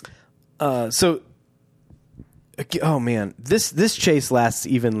 So, oh man, this chase lasts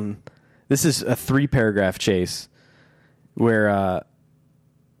even. This is a 3-paragraph chase where.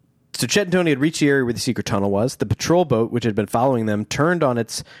 So Chet and Tony had reached the area where the secret tunnel was. The patrol boat, which had been following them, turned on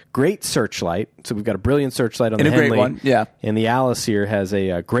its great searchlight. So we've got a brilliant searchlight on the Henley. And a great one, yeah. And the Alice here has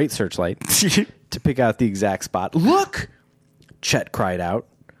a great searchlight to pick out the exact spot. Look! Chet cried out.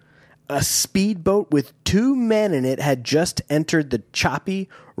 A speedboat with 2 men in it had just entered the choppy,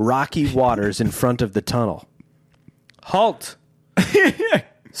 rocky waters in front of the tunnel. Halt!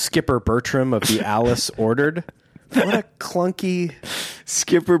 Skipper Bertram of the Alice ordered. What a clunky...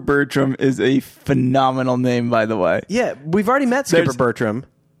 Skipper Bertram is a phenomenal name, by the way. Yeah, we've already met Skipper Bertram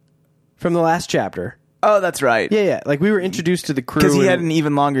from the last chapter. Oh, that's right. Yeah. Like, we were introduced to the crew. Because he had an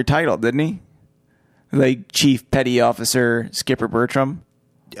even longer title, didn't he? Like, Chief Petty Officer Skipper Bertram.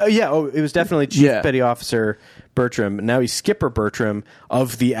 It was definitely Chief Petty Officer Bertram. Now he's Skipper Bertram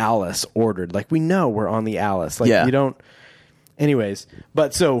of the Alice ordered. Like, we know we're on the Alice. Like, you don't... Anyways,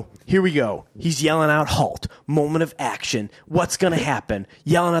 but so here we go. He's yelling out, halt, moment of action. What's going to happen?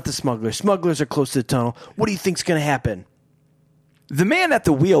 Yelling at the smugglers. Smugglers are close to the tunnel. What do you think's going to happen? The man at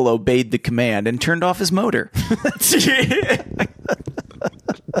the wheel obeyed the command and turned off his motor.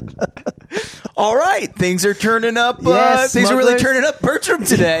 All right, things are turning up. Things are really turning up Bertram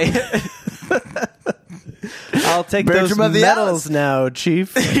today. I'll take Bertram those medals now,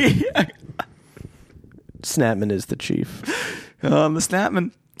 Chief. Snapman is the chief. I'm a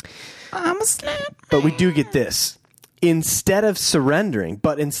Snapman. I'm a Snapman. But we do get this. Instead of surrendering,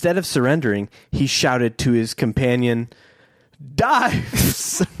 he shouted to his companion, "Dive,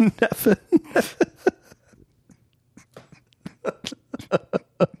 Sneffin."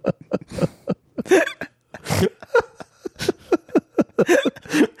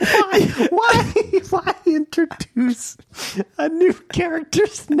 Why introduce a new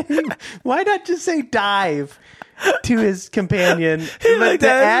character's name? Why not just say dive to his companion? But to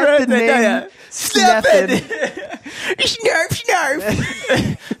add the name Sneffin. Snarf,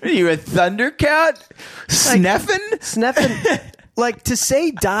 snarf. Are you a Thundercat? Sneffin? Like, to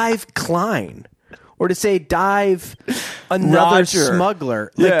say dive Klein. Or to say dive another Roger.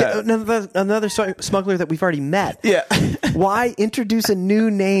 smuggler. Like another smuggler that we've already met. Yeah. Why introduce a new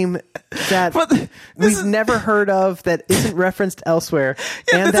name that we've never heard of, that isn't referenced elsewhere,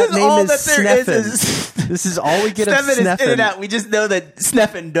 and that name is Sneffin? This is all we get of Sneffin. Sneffin. Is in and out. We just know that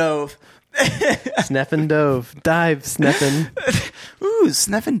Sneffin dove. Sneffin dove. Dive, Sneffin. Ooh,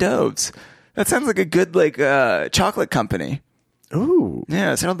 Sneffin doves. That sounds like a good chocolate company. Ooh.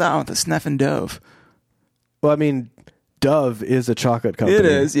 Yeah, settle down with the Sneffin dove. Well, I mean, Dove is a chocolate company. It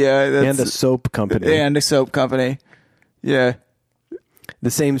is, yeah. And a soap company. And a soap company. Yeah.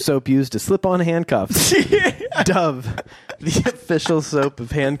 The same soap used to slip on handcuffs. Dove, the official soap of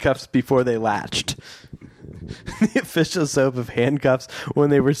handcuffs before they latched. The official soap of handcuffs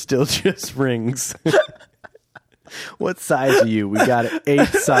when they were still just rings. What size are you? We got 8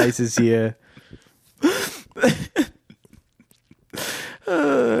 sizes here.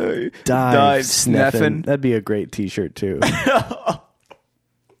 Dive Sneffin. That'd be a great t-shirt too.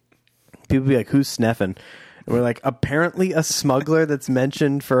 People be like, who's Sneffin? And we're like, apparently a smuggler that's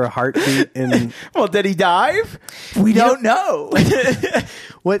mentioned for a heartbeat in... Well, did he dive? We don't know.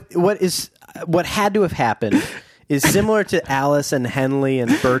 What had to have happened is similar to Alice and Henley and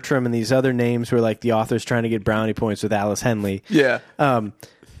Bertram and these other names where like the author's trying to get brownie points with Alice Henley. Yeah.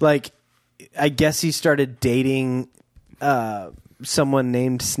 Like, I guess he started dating someone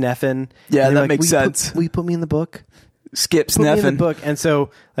named Sneffin. Yeah, that makes sense. Will you put me in the book? Skip Put me in the Sneffin. book. And so,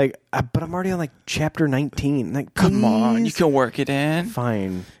 like, but I'm already on like chapter 19. Like, Come on, you please? can work it in.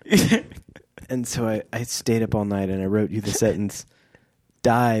 Fine. And so I stayed up all night and I wrote you the sentence,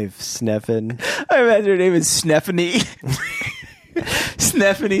 dive, Sneffin. I imagine her name is Sneffany.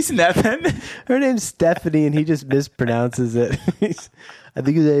 Sneffin. Her name's Stephanie and he just mispronounces it. I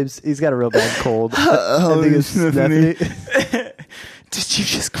think he's got a real bad cold. I think it's Sneffany. Did you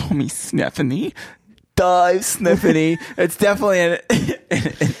just call me Sneffany? Dive, Sneffany. It's definitely an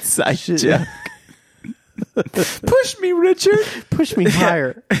inside joke. Push me, Richard. Push me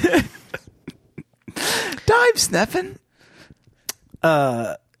higher. Dive, Sneffin.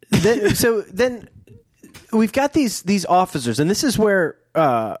 So then we've got these officers, and this is where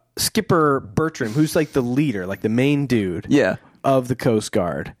Skipper Bertram, who's like the leader, like the main dude Yeah. of the Coast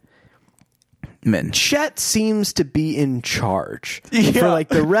Guard, Men. Chet seems to be in charge Yeah. for like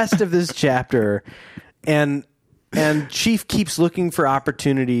the rest of this chapter, and Chief keeps looking for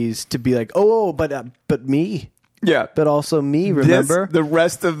opportunities to be like, but me, Yeah. but also me. Remember, The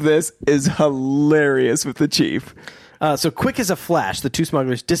rest of this is hilarious with the chief. so quick as a flash, the two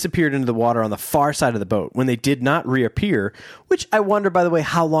smugglers disappeared into the water on the far side of the boat. When they did not reappear, which I wonder, by the way,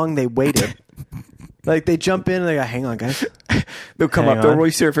 how long they waited. Like they jump in and they go, "Hang on, guys." They'll come Hang up. They'll on.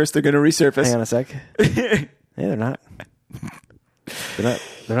 resurface. They're going to resurface. Hang on a sec. Hey, they're not. They're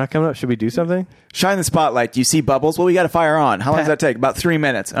not coming up. Should we do something? Shine the spotlight. Do you see bubbles? Well, we got to fire on. How long does that take? About 3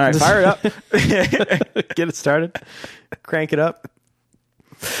 minutes. All right, fire it up. Get it started. Crank it up.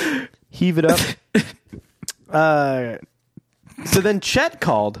 Heave it up. So then Chet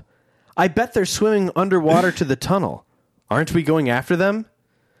called. I bet they're swimming underwater to the tunnel. Aren't we going after them?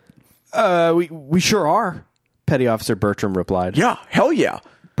 We sure are. Petty Officer Bertram replied. Yeah, hell yeah.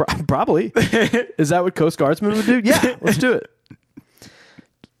 Probably. Is that what Coast Guardsmen would do? Yeah, let's do it.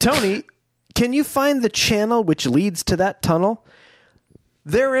 Tony, can you find the channel which leads to that tunnel?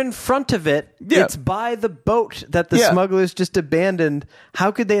 They're in front of it. Yeah. It's by the boat that the Yeah. smugglers just abandoned.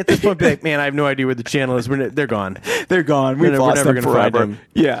 How could they at this point be like, man, I have no idea where the channel is. They're gone. They're gone. We've We're lost never them gonna find forever. them.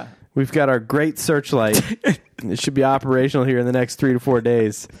 Yeah. We've got our great searchlight. It should be operational here in the next 3 to 4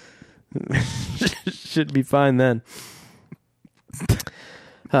 days. Should be fine then.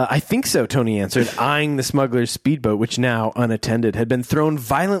 I think so, Tony answered, eyeing the smuggler's speedboat, which now, unattended, had been thrown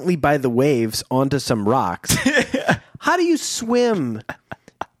violently by the waves onto some rocks. How do you swim?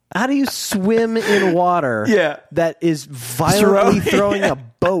 How do you swim in water Yeah. that is violently throwing a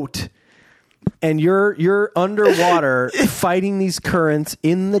boat? And you're underwater fighting these currents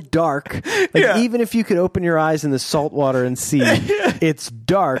in the dark. Like Yeah. even if you could open your eyes in the salt water and see, it's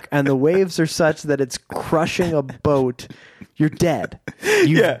dark and the waves are such that it's crushing a boat. You're dead.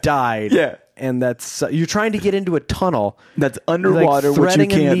 You've Yeah. died. Yeah. And that's you're trying to get into a tunnel That's underwater, which you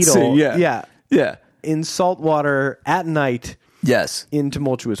threading a can't needle. see. Yeah. Yeah. Yeah. In salt water at night Yes. in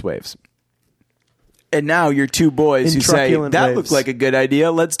tumultuous waves. And now you're two boys In who say, truculent that waves. looked like a good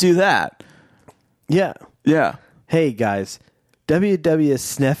idea. Let's do that. Yeah. Yeah. Hey guys, WW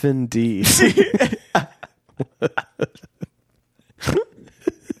Sneffen D.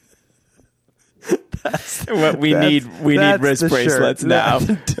 What we need That's wrist the bracelets shirt. now.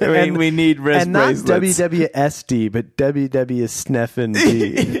 And- we need wrist and not bracelets. WWSD, but WW Sneffen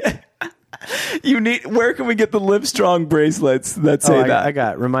D. Where can we get the Livestrong bracelets that say that? I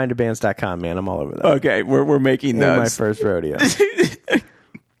got reminderbands.com, man. I'm all over that. Okay, we're making In my those. first rodeo. Did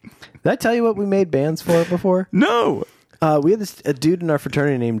I tell you what we made bands for before? No. We had a dude in our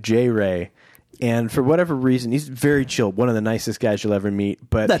fraternity named Jay Ray, and for whatever reason, he's very chill, one of the nicest guys you'll ever meet.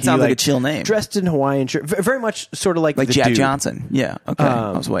 But That he, sounds like a chill name. Dressed in Hawaiian shirt, very much sort of like the Jack dude. Johnson. Yeah. Okay.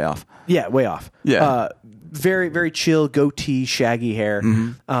 I was way off. Yeah, way off. Yeah. Very, very chill, goatee, shaggy hair.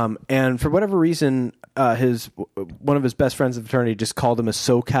 And for whatever reason, one of his best friends in the fraternity just called him a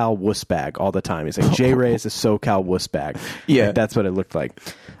SoCal wuss bag all the time. He's like, Jay Ray is a SoCal wuss bag. Yeah. Like, that's what it looked like.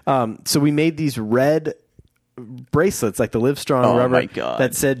 So we made these red bracelets, like the Livestrong Oh, rubber, my God.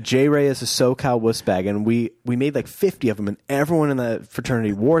 that said Jay Ray is a SoCal wuss bag. And we made like 50 of them, and everyone in the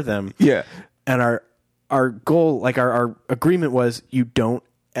fraternity wore them. Yeah. And our goal, like our agreement was, you don't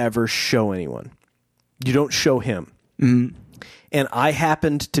ever show anyone. You don't show him. Mm-hmm. And I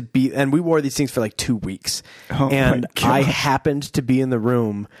happened to be, and we wore these things for like 2 weeks. Oh, and my I gosh. happened to be in the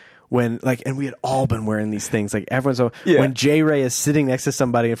room when, like, and we had all been wearing these things. Like, everyone's, Yeah. when Jay Ray is sitting next to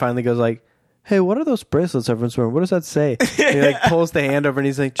somebody and finally goes like, hey, what are those bracelets everyone's wearing? What does that say? And he like pulls the hand over and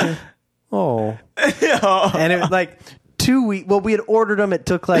he's like, oh. And it was like 2 weeks. Well, we had ordered them. It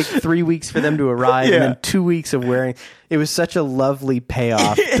took like 3 weeks for them to arrive. Yeah. And then 2 weeks of wearing. It was such a lovely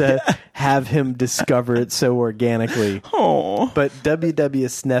payoff to have him discover it so organically. Oh. But WW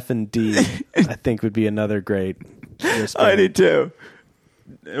Sneffen D, I think, would be another great wristband. I did too.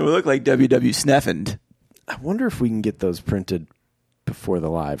 It would look like WW Sneffened. I wonder if we can get those printed before the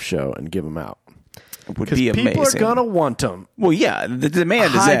live show and give them out. It would Because be people amazing. are going to want them. Well, yeah, the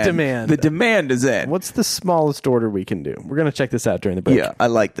demand is High in. demand. The demand is in. What's the smallest order we can do? We're going to check this out during the break. Yeah, I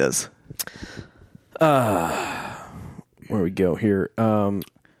like this. Where we go here.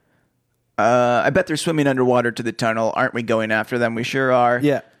 I bet they're swimming underwater to the tunnel. Aren't we going after them? We sure are.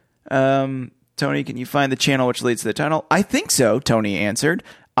 Yeah. Tony, can you find the channel which leads to the tunnel? I think so, Tony answered,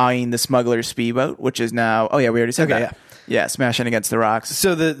 eyeing the smuggler's speedboat, which is now... Oh, yeah, we already said Okay, that. Yeah, smashing against the rocks.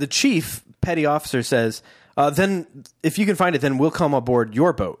 So the chief, petty officer, says, then if you can find it, then we'll come aboard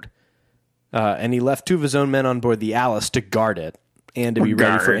your boat. And he left two of his own men on board the Alice to guard it. and to be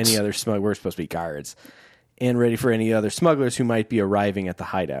ready for Guards. any other smugglers. We're supposed to be guards. And ready for any other smugglers who might be arriving at the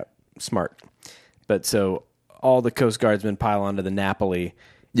hideout. Smart. But so all the Coast Guardsmen pile onto the Napoli.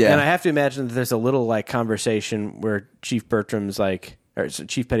 Yeah. And I have to imagine that there's a little like conversation where Chief Bertram's like, or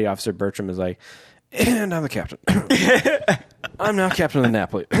Chief Petty Officer Bertram is like, and I'm the captain. I'm now captain of the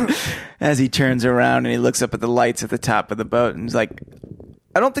Napoli. As he turns around and he looks up at the lights at the top of the boat and he's like,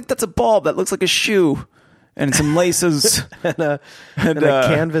 I don't think that's a bulb. That looks like a shoe. And some laces. and a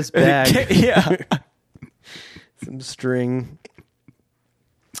canvas bag. Yeah. Some string.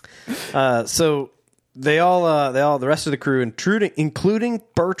 So the rest of the crew, including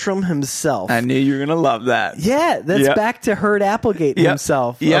Bertram himself. I knew you were going to love that. Yeah, that's back to Herd Applegate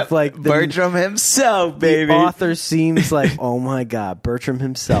himself. Yep. Of like Bertram himself, baby. The author seems like, oh my God, Bertram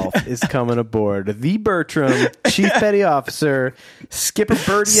himself is coming aboard. The Bertram, Chief Petty Officer, Skipper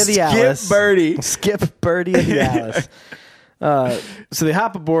Birdie of the Alice. Skip Birdie of the Alice. So they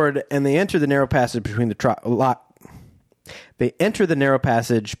hop aboard and they enter the narrow passage between the They enter the narrow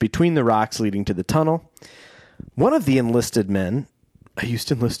passage between the rocks leading to the tunnel. One of the enlisted men... I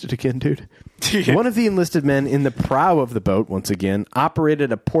used enlisted again, dude. One of the enlisted men in the prow of the boat, once again,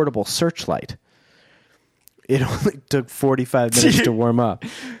 operated a portable searchlight. It only took 45 minutes to warm up.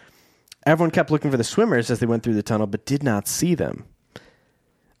 Everyone kept looking for the swimmers as they went through the tunnel, but did not see them.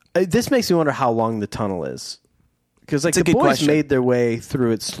 This makes me wonder how long the tunnel is. Because like the boys made their way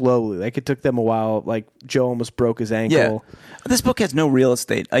through it slowly. Like it took them a while. Like Joe almost broke his ankle. Yeah. This book has no real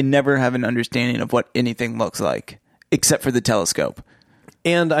estate. I never have an understanding of what anything looks like, except for the telescope.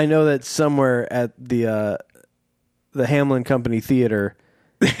 And I know that somewhere at the Hamlin Company Theater,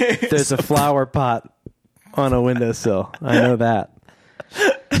 there's a flower pot on a windowsill. I know that.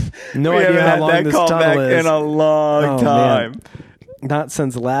 No idea how long this tunnel is. In a long time. Man. Not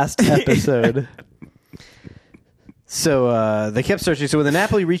since last episode. So they kept searching. So when the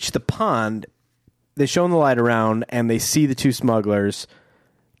Napoli reached the pond, they shone the light around, and they see the two smugglers,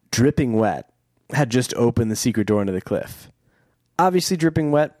 dripping wet, had just opened the secret door into the cliff. Obviously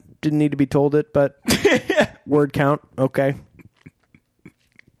dripping wet. Didn't need to be told it, but word count. Okay.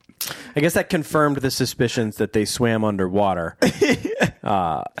 I guess that confirmed the suspicions that they swam underwater.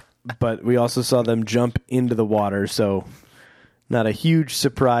 But we also saw them jump into the water, so not a huge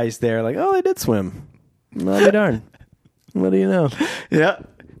surprise there. Like, oh, they did swim. Well, be darn. What do you know? Yeah.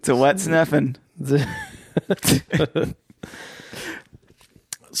 It's a wet sniffing.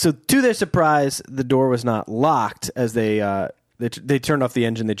 So to their surprise, the door was not locked as they turned off the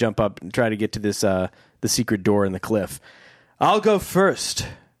engine. They jump up and try to get to this the secret door in the cliff. I'll go first,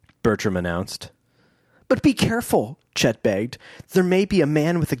 Bertram announced. But be careful, Chet begged. There may be a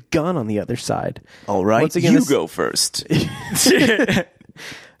man with a gun on the other side. All right, once again, go first.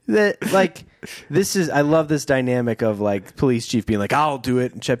 I love this dynamic of like police chief being like, I'll do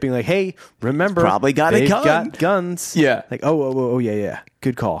it, and Chet being like, hey, remember, probably got they've a gun. Got guns. Yeah. Like, oh, yeah.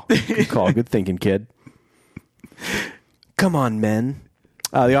 Good call. Good thinking, kid. Come on, men.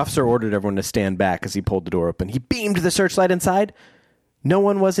 The officer ordered everyone to stand back as he pulled the door open. He beamed the searchlight inside. No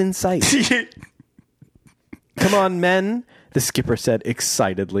one was in sight. Come on, men, the skipper said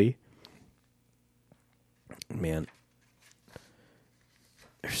excitedly. Man.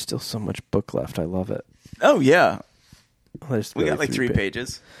 There's still so much book left. I love it. Oh, yeah. We got like 3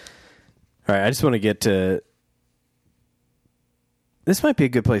 pages. All right, I just want to get to... This might be a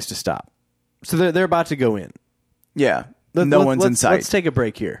good place to stop. So they're about to go in. Yeah. No one's in sight. Let's take a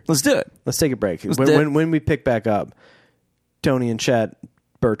break here. Let's do it. Let's take a break. When we pick back up, Tony and Chet,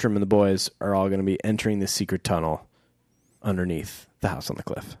 Bertram and the boys are all going to be entering this secret tunnel underneath the house on the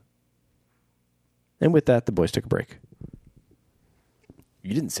cliff. And with that, the boys took a break.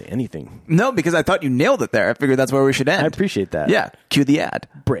 You didn't say anything. No, because I thought you nailed it there. I figured that's where we should end. I appreciate that. Yeah. Cue the ad.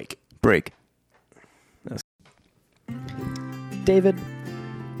 Break. David.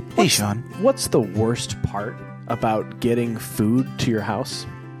 Hey, Sean. What's the worst part about getting food to your house?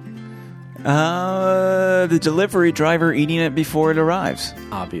 The delivery driver eating it before it arrives.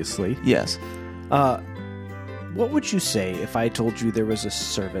 Obviously. Yes. What would you say if I told you there was a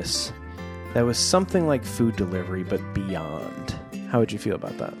service that was something like food delivery but beyond? How would you feel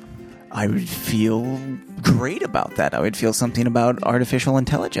about that? I would feel great about that. I would feel something about artificial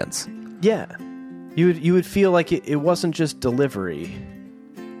intelligence. Yeah. You would feel like it wasn't just delivery.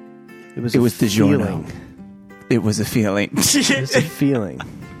 It was the feeling. It was a feeling. It was a feeling.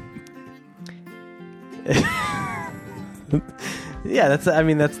 Yeah, that's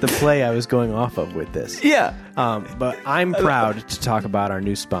the play I was going off of with this. Yeah. But I'm proud to talk about our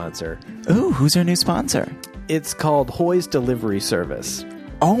new sponsor. Ooh, who's our new sponsor? It's called Hoy's Delivery Service.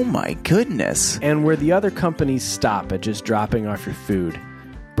 Oh my goodness. And where the other companies stop at just dropping off your food,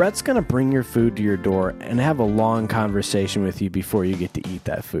 Brett's going to bring your food to your door and have a long conversation with you before you get to eat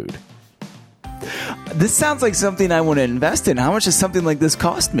that food. This sounds like something I want to invest in. How much does something like this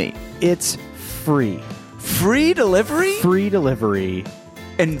cost me? It's free. Free delivery? Free delivery.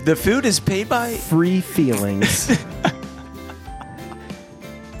 And the food is paid by? Free feelings.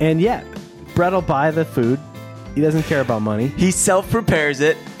 And yeah, Brett will buy the food. He doesn't care about money. He self-prepares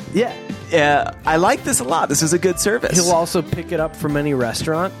it. Yeah. Yeah, I like this a lot. This is a good service. He'll also pick it up from any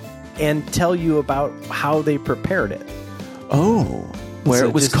restaurant and tell you about how they prepared it. Oh. Where So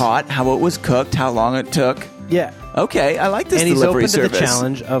it was just- caught, how it was cooked, how long it took. Yeah. Okay, I like this And he's delivery open to service. the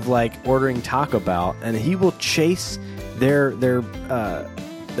challenge of like ordering Taco Bell, and he will chase their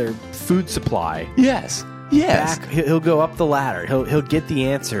food supply Yes. Yes. back. He'll go up the ladder. He'll get the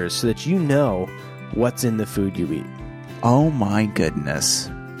answers so that you know what's in the food you eat. Oh my goodness.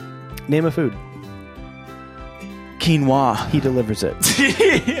 Name a food. Quinoa. He delivers it.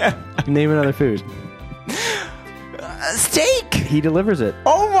 Yeah. Name another food. Steak. He delivers it.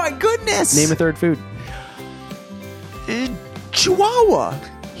 Oh my goodness. Name a third food. Chihuahua.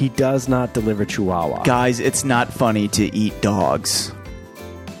 He does not deliver Chihuahua. Guys, it's not funny to eat dogs.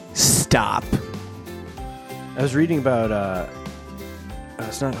 Stop. I was reading about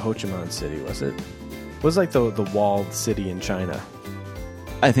it's not Ho Chi Minh City, was it? It was like the walled city in China.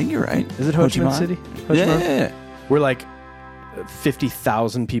 I think you're right. Is it Ho Chi Minh City? Ho Chi Yeah, Minh? yeah, yeah. Where like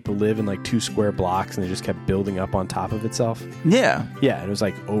 50,000 people live in like 2 square blocks, and they just kept building up on top of itself. Yeah. Yeah, it was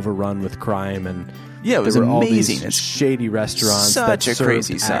like overrun with crime, and Yeah, it was there were all amazing. these It's shady restaurants such that a served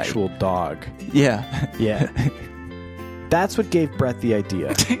crazy sight. actual dog. Yeah. Yeah. That's what gave Brett the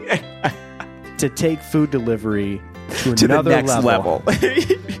idea to take food delivery to To the another next level.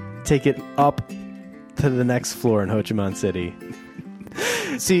 Take it up to the next floor in Ho Chi Minh City.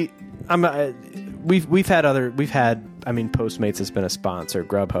 See, we've had Postmates has been a sponsor,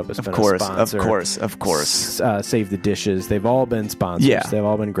 Grubhub has been a sponsor. Of course. Save the Dishes, they've all been sponsors. Yeah. They've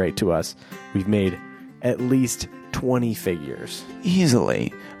all been great to us. We've made at least 20 figures.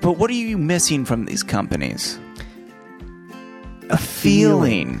 Easily. But what are you missing from these companies? A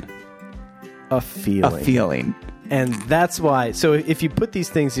feeling. A feeling. And that's why. So if you put these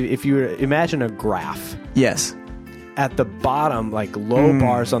things, if you imagine a graph, Yes. at the bottom, like low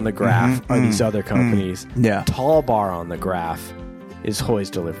bars on the graph are these other companies. Yeah. Tall bar on the graph is Hoy's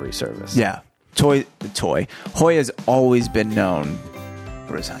delivery service. Yeah. Hoy has always been known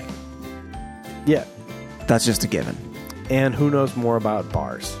for his height. Yeah. That's just a given. And who knows more about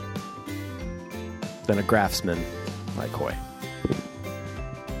bars than a craftsman like Hoy?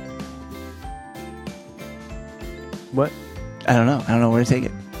 What? I don't know. I don't know where to take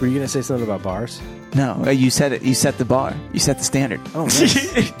it. Were you going to say something about bars? No, you said it. You set the bar. You set the standard. Oh,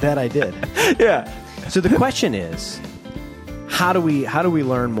 nice. That I did. Yeah. So the question is, how do we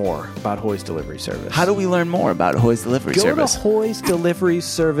learn more about Hoy's delivery service? How do we learn more about Hoy's delivery service? Go to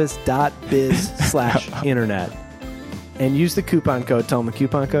hoysdeliveryservice.biz/internet and use the coupon code. Tell them the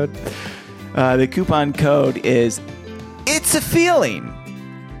coupon code. The coupon code is "It's a Feeling."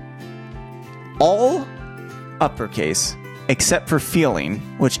 All uppercase except for feeling,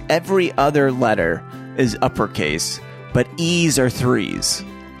 which every other letter is uppercase, but E's are 3s.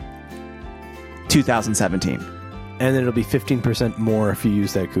 2017. And then it'll be 15% more if you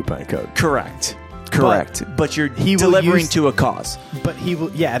use that coupon code. Correct. But you're he will delivering use- to a cause. But he will,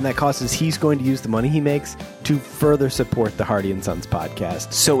 yeah, and that cost is he's going to use the money he makes to further support the Hardy and Sons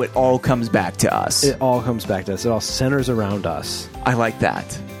podcast. So it all comes back to us. It all comes back to us. It all centers around us, I like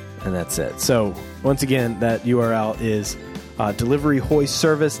that. and that's it. So once again, that URL is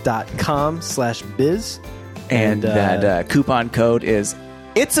deliveryhoyservice.com/biz, And that coupon code is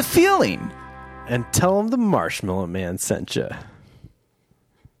 "It's a Feeling." and tell him the Marshmallow Man sent you.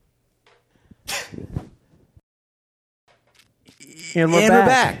 And we're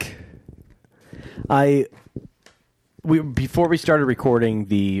back. Before we started recording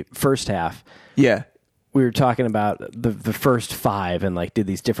the first half, Yeah. we were talking about the first 5 and like did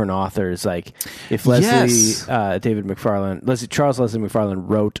these different authors, like if Yes. Charles Leslie McFarlane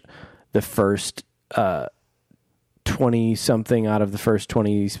wrote the first 20 something out of the first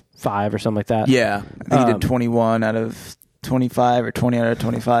 25 or something like that. Yeah. I think he did 21 out of 25 or 20 out of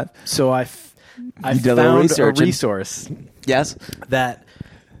 25. So I did a little found a research and- resource Yes. that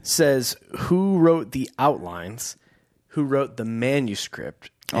says who wrote the outlines, who wrote the manuscript,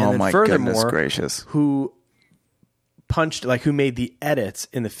 and Oh then my furthermore, goodness gracious. who who made the edits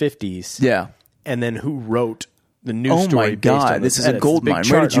in the 50s, Yeah. and then who wrote the news Oh story my based God, on this those is a edits. It's gold big mine.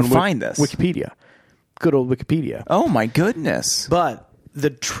 Where chart did you on find this? Wikipedia. Good old Wikipedia. Oh my goodness. But the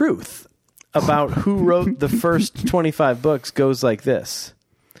truth about who wrote the first 25 books goes like this.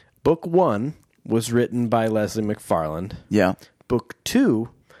 Book 1 was written by Leslie McFarland. Yeah. Book 2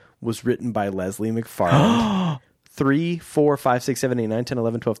 was written by Leslie McFarland. 3, 4, 5, 6, 7, 8, 9, 10,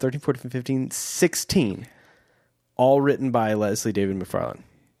 11, 12, 13, 14, 15, 16. All written by Leslie David McFarland.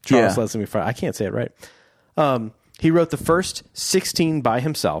 Charles Leslie McFarland. I can't say it right. He wrote the first 16 by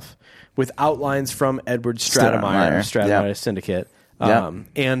himself with outlines from Edward Stratemeyer, Stratemeyer Syndicate.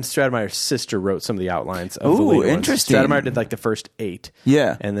 And Stratemeyer's sister wrote some of the outlines of the later interesting. ones. Stratemeyer did like the first 8.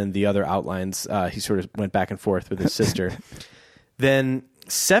 Yeah. And then the other outlines, he sort of went back and forth with his sister. Then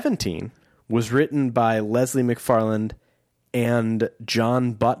 17 was written by Leslie McFarland and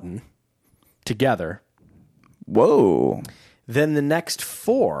John Button together. Whoa. Then the next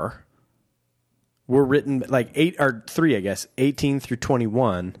 4 were written, like 8 or 3, I guess, 18 through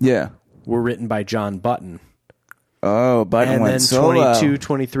 21 were written by John Button. Oh, Button and went then solo. 22,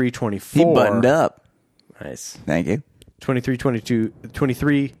 23, 24. He buttoned up. Nice. Thank you. 23, 22,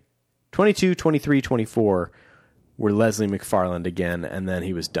 23, 22, 23, 24 were Leslie McFarland again, and then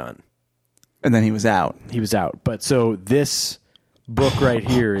he was done. And then he was out. He was out. But so this book right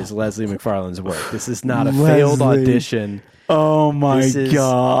here is Leslie McFarland's work. This is not a failed audition. Oh my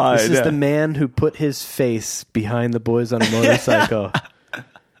God. This is the man who put his face behind the boys on a motorcycle.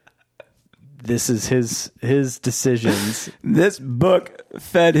 This is his decisions. This book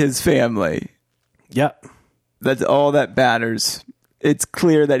fed his family. Yep. That's all that matters. It's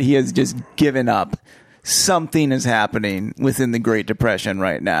clear that he has just given up. Something is happening within the Great Depression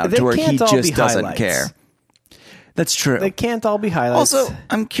right now to where he just doesn't care. That's true. They can't all be highlights. Also,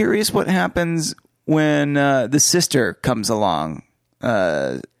 I'm curious what happens when the sister comes along.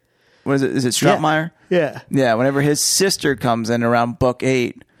 What is it? Is it Stratemeyer? Yeah. Yeah, whenever his sister comes in around book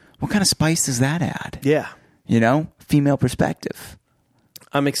 8, what kind of spice does that add? Yeah. You know? Female perspective.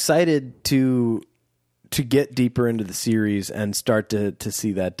 I'm excited to get deeper into the series and start to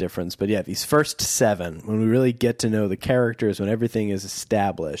see that difference. But yeah, these first 7, when we really get to know the characters, when everything is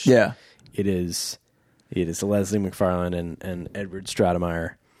established, it is Leslie McFarland and Edward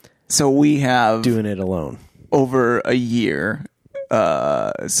Stratemeyer. So we have doing it alone over a year.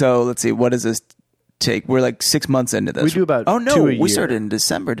 So let's see, what does this take? We're like 6 months into this. We do about 2 a year. We started in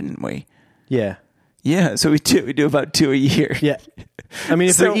December, didn't we? Yeah. Yeah, so we do about 2 a year. Yeah. I mean,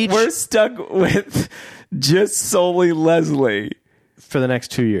 if so each... we're stuck with just solely Leslie for the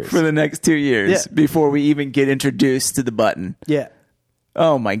next 2 years. For the next 2 years before we even get introduced to the Button. Yeah.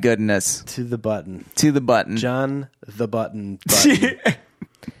 Oh my goodness. To the Button. To the Button. John the Button.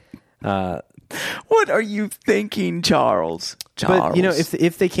 What are you thinking, Charles? But, you know,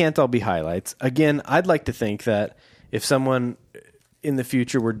 if they can't all be highlights, again, I'd like to think that if someone in the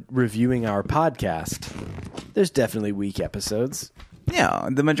future were reviewing our podcast, there's definitely weak episodes. Yeah,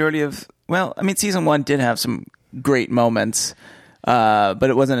 the majority of... Well, I mean, season 1 did have some great moments, but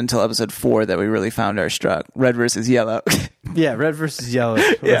it wasn't until episode 4 that we really found our struck. Red versus Yellow. Yeah, Red versus Yellow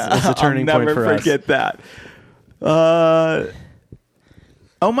was a turning point for us. I'll never forget that. Oh,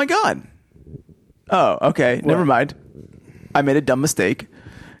 my God. Oh, okay. What? Never mind. I made a dumb mistake.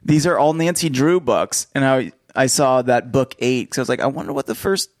 These are all Nancy Drew books, and I saw that book 8, so I was like, I wonder what the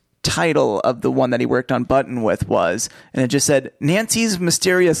first title of the one that he worked on Button with was, and it just said Nancy's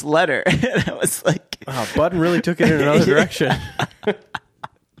Mysterious Letter. And I was like, wow, Button really took it in another direction.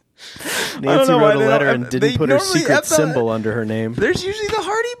 Nancy wrote a letter and didn't put her secret symbol under her name. There's usually the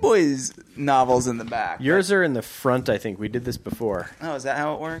Hardy Boys novels in the back. Yours are in the front, I think. We did this before. Oh, is that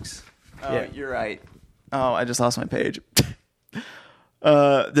how it works? Oh, yeah. You're right. Oh, I just lost my page.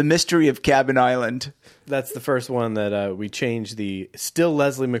 The Mystery of Cabin Island. That's the first one that we changed still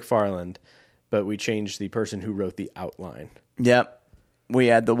Leslie McFarland, but we changed the person who wrote the outline. Yep. We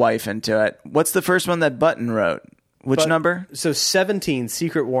add the wife into it. What's the first one that Button wrote? Which number? So 17,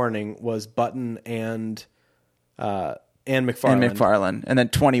 Secret Warning, was Button and McFarland. And McFarland. And then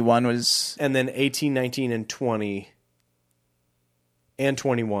 21 was... And then 18, 19, and 20... and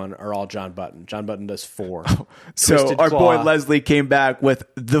 21 are all John Button. John Button does 4. So Twisted our Claw. boy Leslie came back with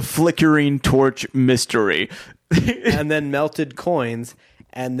The Flickering Torch Mystery. And then Melted Coins,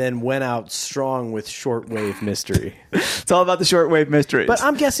 and then went out strong with Shortwave Mystery. It's all about the shortwave mysteries. But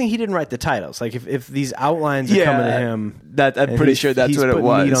I'm guessing he didn't write the titles. Like, if these outlines are coming to him... I'm pretty sure that's what it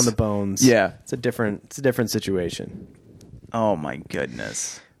was. Meat on the bones. Yeah. It's a different situation. Oh, my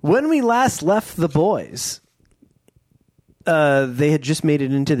goodness. When we last left the boys... they had just made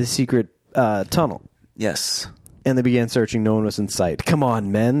it into the secret tunnel. Yes. And they began searching. No one was in sight. Come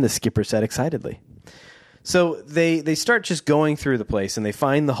on, men, the skipper said excitedly. So they start just going through the place, and they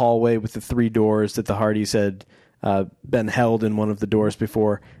find the hallway with the 3 doors that the Hardys had been held in one of the doors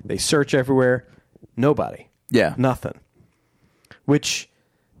before. They search everywhere. Nobody. Yeah. Nothing. Which,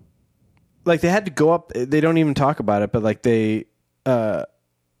 like, they had to go up. They don't even talk about it, but like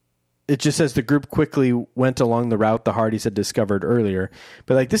it just says the group quickly went along the route the Hardys had discovered earlier.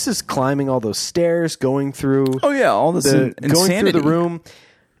 But like, this is climbing all those stairs, going through. Oh yeah, all this going insanity. through the room,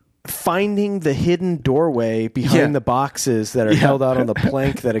 finding the hidden doorway behind the boxes that are held out on the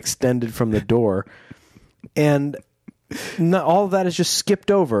plank that extended from the door, and all of that is just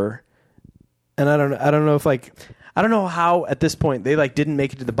skipped over. And I don't know if like, I don't know how at this point they like didn't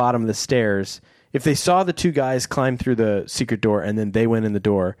make it to the bottom of the stairs. If they saw the two guys climb through the secret door and then they went in the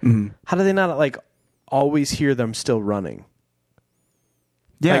door, how do they not like always hear them still running?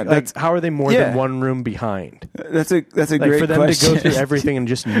 Yeah, like, how are they more than one room behind? That's a Like great for them question. to go through everything and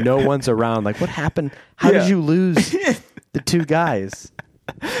just no one's around. Like, what happened? How did you lose the two guys?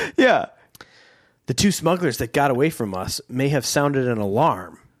 Yeah. The two smugglers that got away from us may have sounded an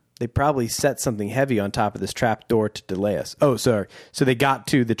alarm. They probably set something heavy on top of this trap door to delay us. Oh, sorry. So they got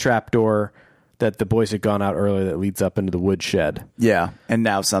to the trap door that the boys had gone out earlier that leads up into the woodshed. Yeah, and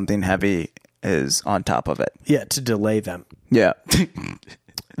now something heavy is on top of it. Yeah, to delay them. Yeah.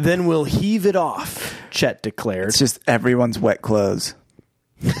 Then we'll heave it off, Chet declared. It's just everyone's wet clothes.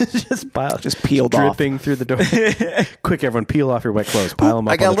 just peeled off. dripping through the door. Quick, everyone, peel off your wet clothes. Pile them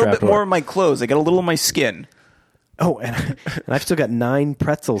up I got on a the little bit trapdoor. more of my clothes. I got a little of my skin. Oh, and I've still got 9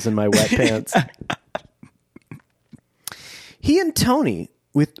 pretzels in my wet pants. He and Tony,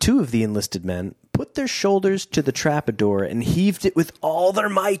 with 2 of the enlisted men, put their shoulders to the trapdoor and heaved it with all their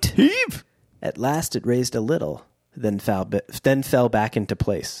might. Heave! At last it raised a little, then fell back into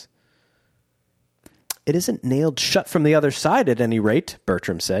place. It isn't nailed shut from the other side at any rate,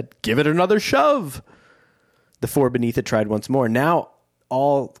 Bertram said. Give it another shove. The 4 beneath it tried once more. Now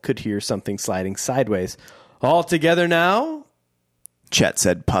all could hear something sliding sideways. All together now? Chet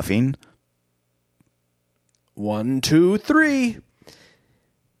said, puffing. 1, 2, 3.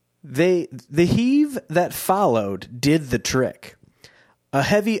 The heave that followed did the trick. A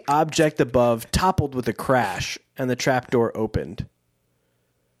heavy object above toppled with a crash, and the trapdoor opened.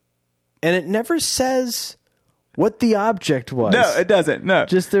 And it never says what the object was. No, it doesn't. No.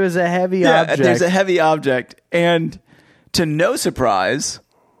 Just there was a heavy object. There's a heavy object. And to no surprise,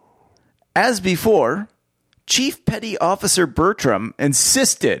 as before, Chief Petty Officer Bertram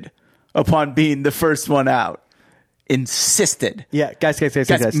insisted upon being the first one out. Insisted. Yeah, guys, stay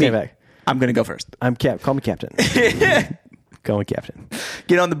back. I'm going to go first. Call me Captain. Call me Captain.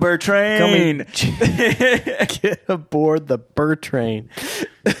 Get on the Bur train. Get aboard the Bur train.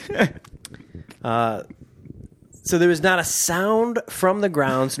 So there was not a sound from the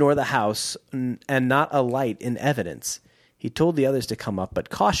grounds nor the house, and not a light in evidence. He told the others to come up, but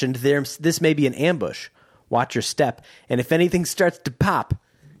cautioned this may be an ambush. Watch your step, and if anything starts to pop,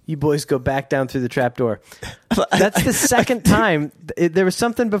 you boys go back down through the trapdoor. That's the second time. There was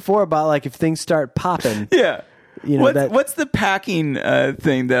something before about like if things start popping. Yeah. You know, what's the packing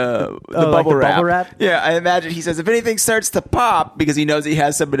thing? The like bubble the wrap. bubble wrap? Yeah, I imagine he says if anything starts to pop because he knows he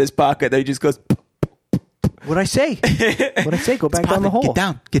has some in his pocket, then he just goes. What'd I say? What'd I say? Go back down the hole.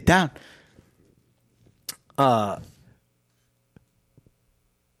 Get down.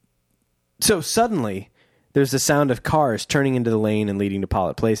 So suddenly, there's the sound of cars turning into the lane and leading to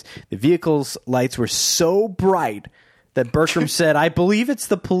Pollitt Place. The vehicle's lights were so bright that Bertram said, I believe it's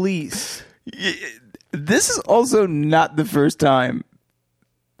the police. This is also not the first time,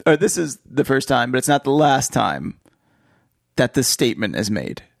 or this is the first time, but it's not the last time that this statement is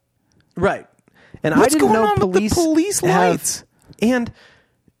made. Right. And What's I didn't going know on with the police lights? And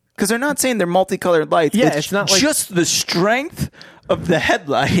because they're not saying they're multicolored lights. Yeah, it's not like- just the strength of the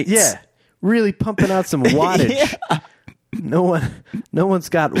headlights. yeah, really pumping out some wattage. Yeah. No one's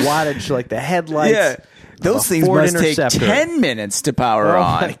got wattage like the headlights. Yeah. Those of a things Ford must take Interceptor. 10 minutes to power Oh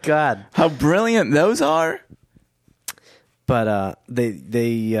on. my God. How brilliant those are. But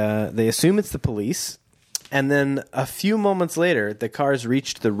they assume it's the police, and then a few moments later, the cars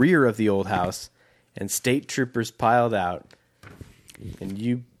reached the rear of the old house, and state troopers piled out. And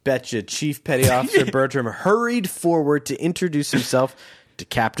you betcha, Chief Petty Officer Bertram hurried forward to introduce himself to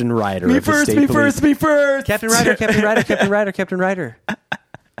Captain Ryder of the State Police. Me first. Captain Ryder, Captain Ryder, Captain Ryder, Captain Ryder.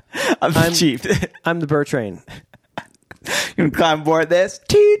 I'm the chief. I'm the Bur train. You gonna climb aboard this?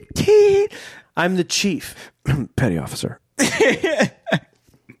 Teet, teet. I'm the chief. Petty Officer. You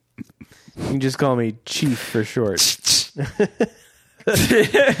can just call me Chief for short.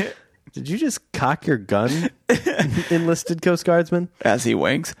 Did you just cock your gun, enlisted Coast Guardsman? As he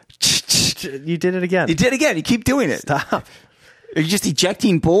winks. You did it again. You did again. You keep doing it. Stop. Are you just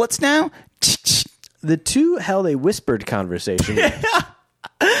ejecting bullets now? The two held a whispered conversation.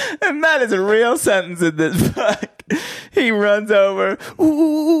 And that is a real sentence in this book. He runs over. Ooh,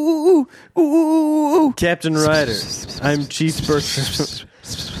 ooh, ooh, ooh, ooh. Captain Ryder, I'm Chief Bertram.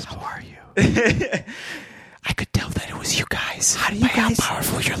 How are you? I could tell that it was you guys. How do you guys? How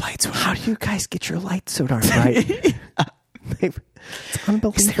powerful your lights were. How do you guys get your lights so darn bright? It's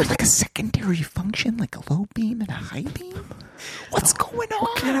unbelievable. Is there like a secondary function, like a low beam and a high beam? What's going on?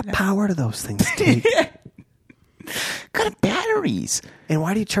 What kind of power do those things take? What kind of batteries? And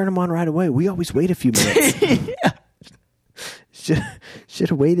why do you turn them on right away? We always wait a few minutes. Should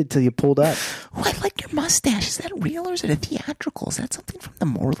have waited till you pulled up. Oh, I like your mustache. Is that real or is it a theatrical? Is that something from the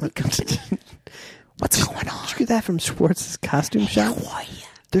Morley Company? What's going on? Did you get that from Schwartz's costume shop? Why?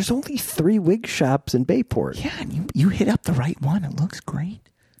 There's only 3 wig shops in Bayport. Yeah, and you hit up the right one. It looks great.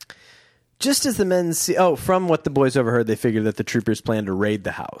 Just as the men see... from what the boys overheard, they figured that the troopers planned to raid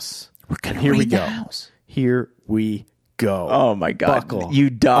the house. We're going to Here we raid the go. house. Here we go. Oh, my God. Buckle You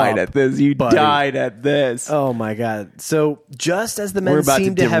died up, at this. You buddy. died at this. Oh, my God. So just as the men We're about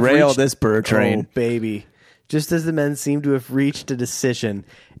seemed to to have derail reached... this bird train. Oh, baby. Just as the men seemed to have reached a decision,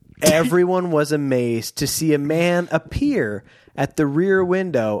 everyone was amazed to see a man appear at the rear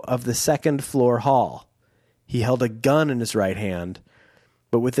window of the second-floor hall. He held a gun in his right hand,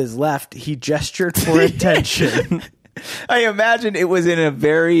 but with his left, he gestured for attention. I imagine it was in a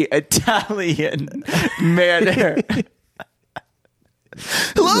very Italian manner.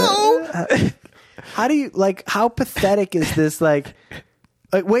 Hello? How do you, how pathetic is this,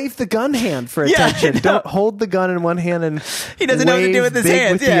 wave the gun hand for attention. no. Don't hold the gun in one hand and He doesn't know what to do wave with his big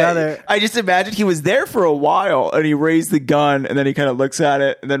hands. with the other. I just imagine he was there for a while and he raised the gun and then he kind of looks at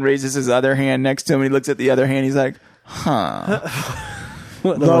it and then raises his other hand next to him and he looks at the other hand. He's like,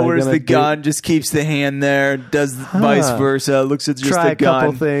 What am I lowers gonna the do? gun, just keeps the hand there, does vice versa, looks at just Try the gun. a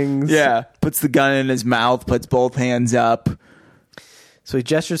couple things. Yeah, puts the gun in his mouth, puts both hands up. So he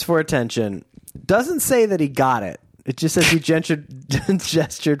gestures for attention. Doesn't say that he got it. It just says he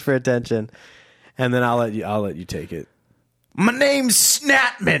gestured for attention. And then I'll let you take it. My name's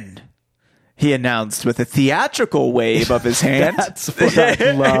Snatman, he announced with a theatrical wave of his hand. That's what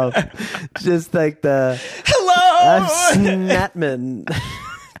I love. Just like the Hello! Snatman.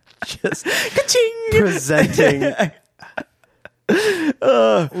 Just Ka-ching! presenting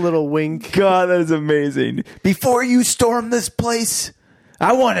little wink. God, that is amazing. Before you storm this place,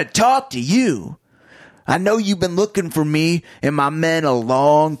 I want to talk to you. I know you've been looking for me and my men a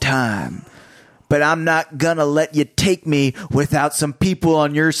long time, but I'm not gonna let you take me without some people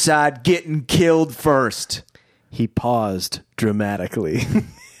on your side getting killed first. He paused dramatically.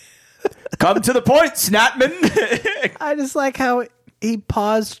 Come to the point, Snatman. I just like how he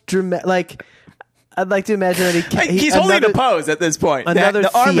paused dramatic. I'd like to imagine that He's holding a pose at this point. Another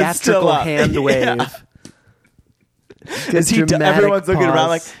the arm is still theatrical up. hand wave. Yeah. Is he done? Dramatic Everyone's looking around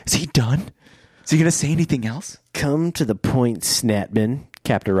like, pause. is he done? Is he going to say anything else? Come to the point, Snatman,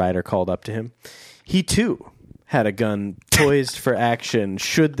 Captain Ryder called up to him. He, too, had a gun poised for action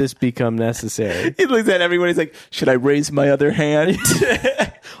should this become necessary. He looks at everyone. He's like, should I raise my other hand?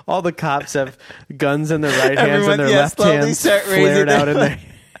 All the cops have guns in their right hands Everyone, and their yeah, left slowly hands start raising flared them. out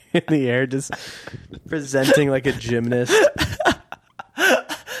in the air, just presenting like a gymnast.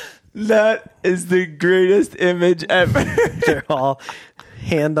 That is the greatest image ever. They're all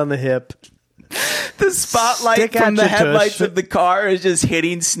hand on the hip. The spotlight Stick from at the your headlights tush. of the car is just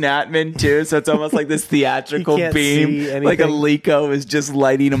hitting Snatman too, so it's almost like this theatrical He can't beam, see like a anything. Leico is just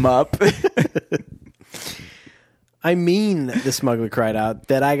lighting him up. I mean, the smuggler cried out,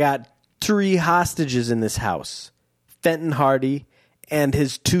 that I got 3 hostages in this house. Fenton Hardy and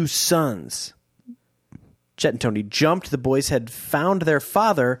his 2 sons. Chet and Tony jumped. The boys had found their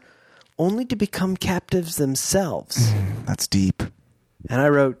father only to become captives themselves. That's deep. And I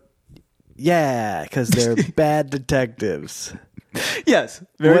wrote, yeah, because they're bad detectives. Yes,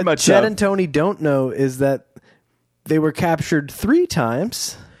 very what much Chet so. and Tony don't know is that they were captured 3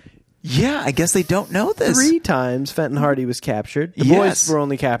 times. Yeah, I guess they don't know this. 3 times Fenton Hardy was captured. The Yes. boys were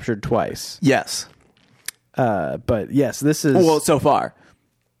only captured twice. Yes. But yes, this is Well, so far.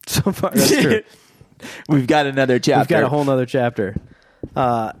 so far. That's true. We've got another chapter. We've got a whole nother chapter.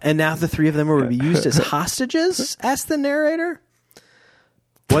 And now the 3 of them are to be used as hostages? Asked the narrator.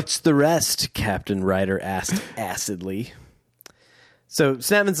 What's the rest? Captain Ryder asked acidly. So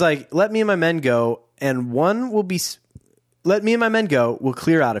Snatman's like, let me and my men go, and one will be... Let me and my men go. We'll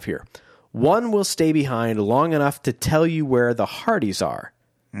clear out of here. One will stay behind long enough to tell you where the Hardys are.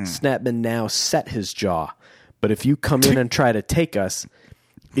 Snatman now set his jaw. But if you come in and try to take us,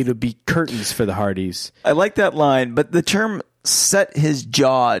 it'll be curtains for the Hardys. I like that line, but the term set his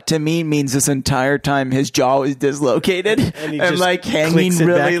jaw to me means this entire time his jaw is dislocated And he and just like hanging clicks it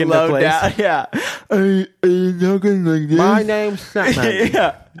back really into low place. down. Yeah. Are you talking like this? My name's Snapman.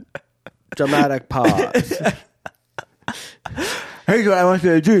 Yeah. Dramatic pause. Here's what I want you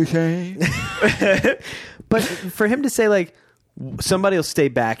to do, Shane. But for him to say, like, somebody will stay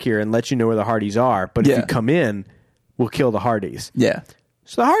back here and let you know where the Hardys are, but if Yeah. you come in, we'll kill the Hardys. Yeah.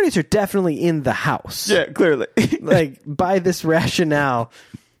 So the Hardys are definitely in the house. Yeah, clearly. Like, by this rationale,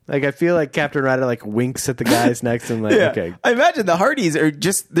 like, I feel like Captain Ryder, like, winks at the guys next to him, like, Yeah. okay. I imagine the Hardys are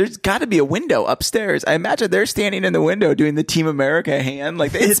just, there's got to be a window upstairs. I imagine they're standing in the window doing the Team America hand.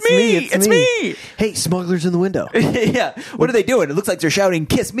 Like, it's me. Hey, smugglers in the window. Yeah. What are they doing? It looks like they're shouting,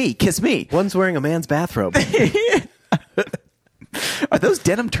 kiss me, kiss me. One's wearing a man's bathrobe. Are those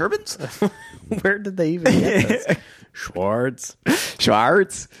denim turbans? Where did they even get this? Schwartz.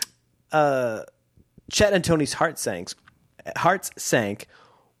 Schwartz. Chet and Tony's hearts sank.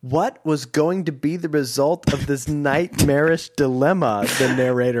 What was going to be the result of this nightmarish dilemma? The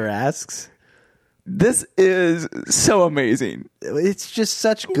narrator asks. This is so amazing. It's just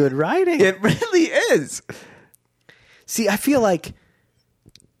such good writing. It really is. See, I feel like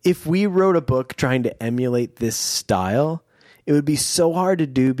if we wrote a book trying to emulate this style, it would be so hard to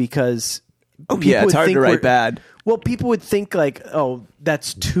do because Yeah, it's hard to write bad. Well, people would think like, oh,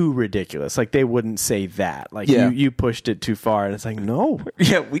 that's too ridiculous. Like they wouldn't say that. Like Yeah. you pushed it too far, and it's like, no,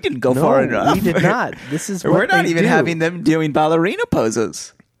 Yeah, we didn't go no, far enough. we did not. This is what We're not they even do. having them doing ballerina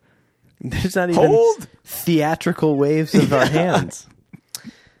poses. There's not even Hold. theatrical waves of our hands.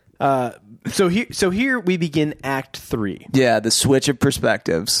 So here we begin Act 3, Yeah, the switch of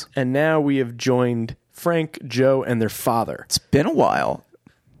perspectives. and now we have joined Frank, Joe, and their father. It's been a while.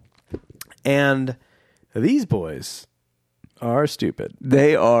 And these boys are stupid.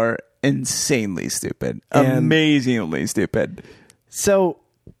 They are insanely stupid. And- Amazingly stupid. So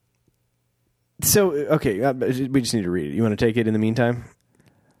okay, we just need to read it. You want to take it in the meantime?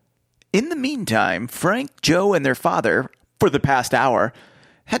 In the meantime, Frank, Joe, and their father, for the past hour,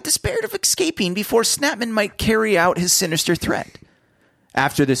 had despaired of escaping before Snapman might carry out his sinister threat.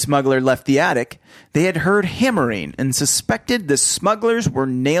 After the smuggler left the attic, they had heard hammering and suspected the smugglers were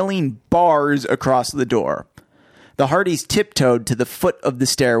nailing bars across the door. The Hardys tiptoed to the foot of the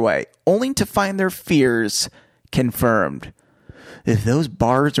stairway, only to find their fears confirmed. If those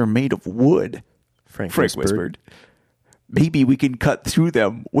bars are made of wood, Frank whispered, maybe we can cut through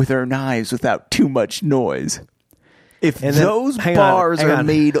them with our knives without too much noise. If And then- those hang bars on. are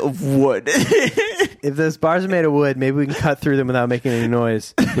made of wood. If those bars are made of wood, maybe we can cut through them without making any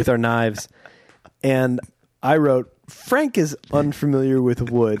noise with our knives. And I wrote, Frank is unfamiliar with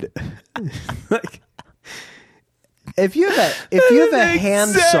wood. Like, if you have a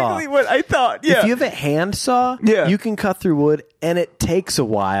hand saw, exactly what I thought. Yeah. if you have a hand saw, Yeah. you can cut through wood, and it takes a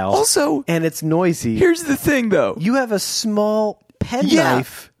while. Also, and it's noisy. here's the thing, though. You have a small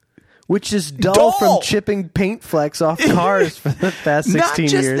penknife, which is dull, Dull. from chipping paint flecks off cars for the past 16 Not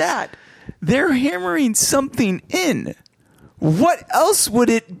just years. that. They're hammering something in. What else would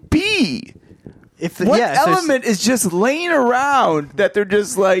it be? If the, What yeah, if there's- element is just laying around that they're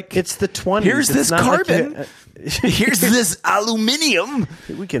just like, It's the 20s. here's It's this not like carbon. Here's this aluminium.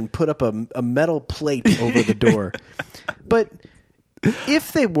 we can put up a metal plate over the door. But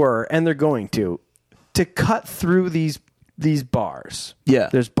if they were, and they're going to cut through these bars. Yeah.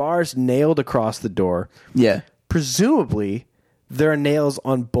 There's bars nailed across the door. Yeah. Presumably, there are nails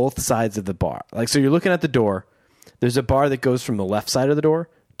on both sides of the bar. Like, so you're looking at the door. There's a bar that goes from the left side of the door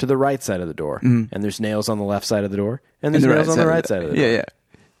to the right side of the door. And there's nails on the left side of the door. And there's nails on the right side of the door. Yeah, yeah.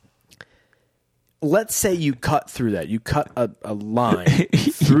 Let's say you cut through that. You cut a line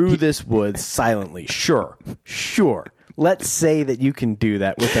through this wood silently. Sure. Let's say that you can do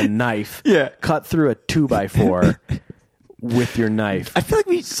that with a knife. Yeah. Cut through a 2x4 with your knife. I feel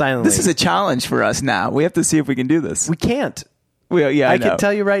like silently. this is a challenge for us now. We have to see if we can do this. We can't. I can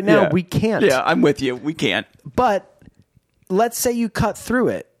tell you right now, we can't. Yeah, I'm with you. We can't. But let's say you cut through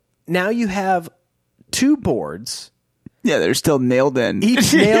it. Now you have two boards, Yeah, they're still nailed in.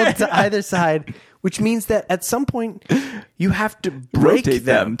 each nailed to either side, which means that at some point you have to break rotate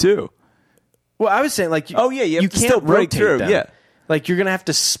them too. Well, I was saying, like, Oh, yeah, you have to can't still break rotate through, them. yeah. Like, you're going to have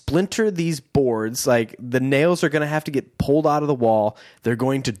to splinter these boards. Like, the nails are going to have to get pulled out of the wall. They're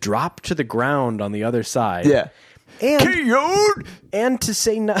going to drop to the ground on the other side. Yeah. And, and to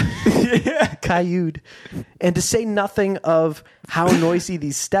say Caillou. And to say nothing of how noisy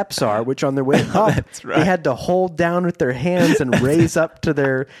these steps are, which on their way up, That's right. they had to hold down with their hands and raise up to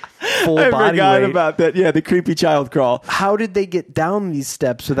their full I body forgot weight. about that. Yeah, the creepy child crawl. How did they get down these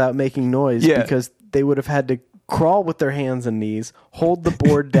steps without making noise? Yeah. Because they would have had to crawl with their hands and knees, hold the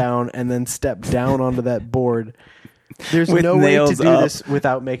board down, and then step down onto that board. There's With no way to nails do up. this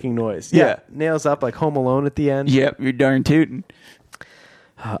without making noise. Yeah. Nails up like Home Alone at the end. Yep, you're darn tootin'.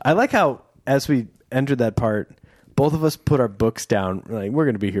 I like how, as we entered that part, both of us put our books down. Like, we're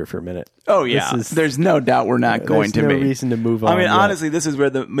going to be here for a minute. Oh, yeah. There's no doubt we're not going to There's be. no reason to move on. I mean, yet. honestly, this is where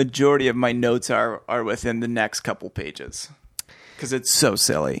the majority of my notes are within the next couple pages. Because it's so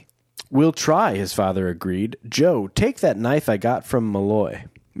silly. We'll try, his father agreed. Joe, take that knife I got from Malloy.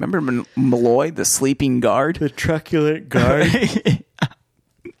 Remember Malloy, the sleeping guard? The truculent guard.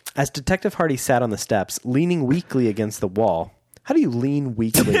 As Detective Hardy sat on the steps, leaning weakly against the wall. How do you lean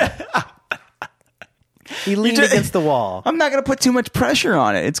weakly? He leaned against the wall. I'm not going to put too much pressure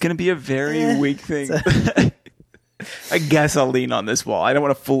on it. It's going to be a very weak thing. I guess I'll lean on this wall. I don't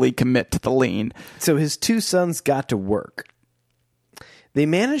want to fully commit to the lean. So his two sons got to work. They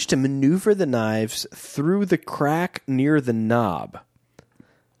managed to maneuver the knives through the crack near the knob,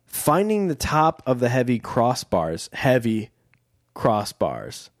 finding the top of the heavy crossbars.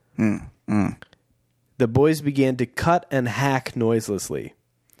 The boys began to cut and hack noiselessly.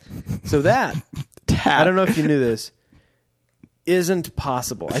 So that, I don't know if you knew this, isn't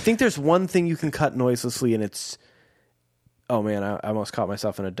possible. I think there's one thing you can cut noiselessly, and it's... Oh, man, I almost caught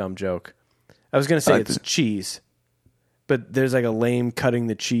myself in a dumb joke. I was going to say it's cheese. But there's like a lame cutting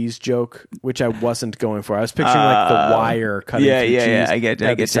the cheese joke, which I wasn't going for. I was picturing like the wire cutting through cheese. Yeah. I get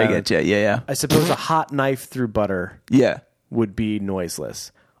you. Yeah. I suppose a hot knife through butter would be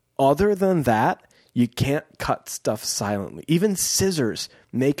noiseless. Other than that, you can't cut stuff silently. Even scissors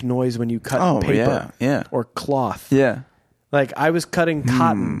make noise when you cut paper or cloth. Yeah. Like I was cutting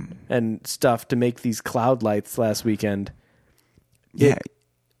cotton and stuff to make these cloud lights last weekend.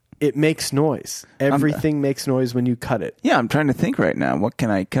 It makes noise. Everything makes noise when you cut it. Yeah, I'm trying to think right now. What can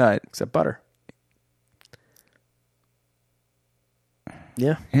I cut? Except butter.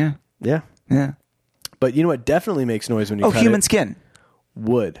 Yeah. But you know what definitely makes noise when you cut it? Oh, human skin.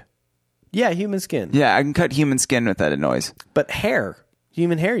 Wood. Yeah, human skin. Yeah, I can cut human skin without a noise. But hair.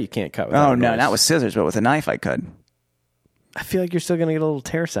 Human hair you can't cut without a noise. No, not with scissors, but with a knife I could. I feel like you're still going to get a little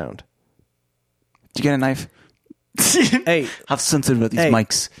tear sound. Did you get a knife? Hey. How sensitive are these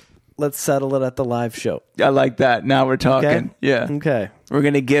mics? Let's settle it at the live show. I like that. Now we're talking. Okay? Yeah. Okay. We're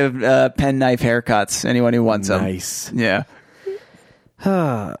going to give penknife haircuts. Anyone who wants them. Nice. Yeah.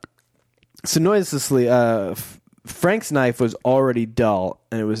 So noiselessly, Frank's knife was already dull,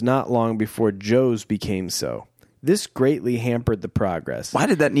 and it was not long before Joe's became so. This greatly hampered the progress. Why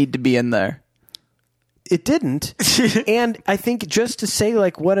did that need to be in there? It didn't. And I think just to say,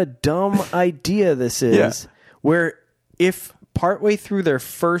 like, what a dumb idea this is, where if partway through their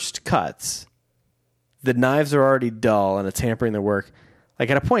first cuts, the knives are already dull and it's hampering their work, like,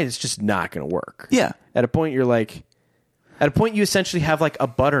 at a point, it's just not going to work. Yeah. At a point, you essentially have, like, a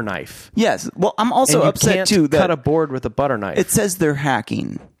butter knife. Yes. Well, I'm also upset, too, that cut a board with a butter knife. it says they're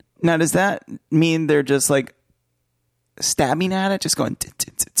hacking. Now, does that mean they're just, like, stabbing at it, just going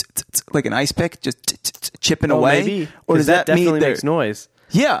like an ice pick, just chipping away? Maybe. Or does that definitely mean makes noise?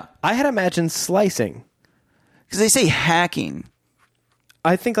 Yeah. I had imagined slicing. Because they say hacking.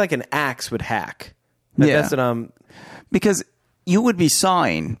 I think like an axe would hack. Yeah. That's what Because you would be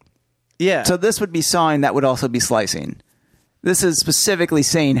sawing. Yeah. So this would be sawing, that would also be slicing. This is specifically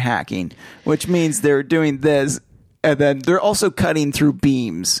saying hacking, which means they're doing this, and then they're also cutting through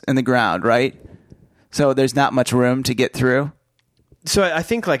beams in the ground, right? So there's not much room to get through. So I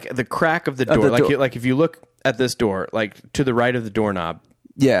think like the crack of the door, like if you look at this door, like to the right of the doorknob,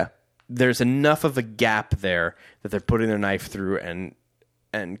 Yeah. there's enough of a gap there that they're putting their knife through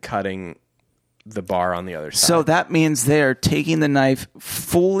and cutting the bar on the other side. So that means they're taking the knife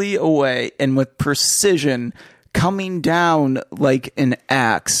fully away and with precision coming down like an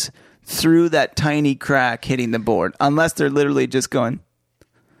axe through that tiny crack hitting the board. Unless they're literally just going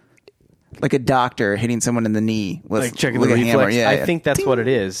like a doctor hitting someone in the knee with, like checking with the a hammer. reflex. Yeah, I think that's Ding. what it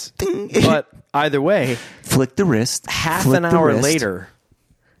is. Ding. But either way, flick the wrist. half flick an the hour wrist. later,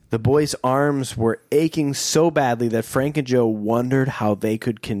 the boys' arms were aching so badly that Frank and Joe wondered how they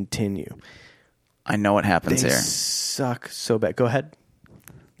could continue. I know what happens They here. suck so bad. Go ahead.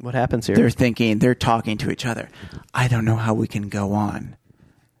 What happens here? They're talking to each other. I don't know how we can go on.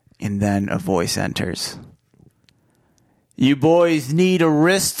 And then a voice enters. You boys need a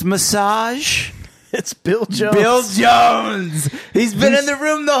wrist massage? It's Bill Jones. Bill Jones! He's been in the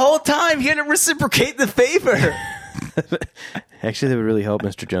room the whole time here to reciprocate the favor. Actually, that would really help,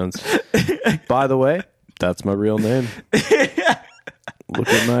 Mr. Jones. By the way, that's my real name. Look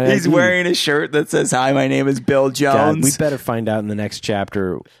at my He's ID. wearing a shirt that says, "Hi, my name is Bill God, Jones." we better find out in the next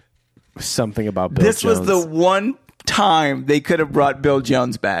chapter something about Bill This Jones. was the one time they could have brought Bill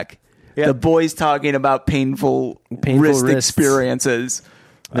Jones back. Yep. The boys talking about painful wrist wrists. experiences.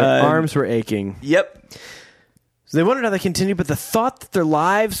 Their arms were aching. Yep. So they wondered how they continued, but the thought that their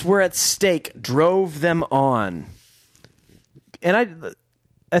lives were at stake drove them on. And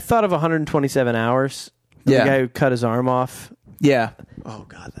I thought of 127 hours. The Yeah. guy who cut his arm off. Yeah. Oh,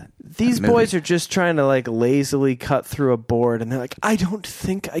 God. These movie. boys are just trying to like lazily cut through a board, and they're like, I don't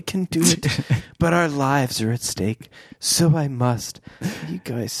think I can do it, but our lives are at stake, so I must. You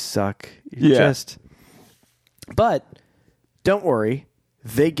guys suck. You're just... But don't worry,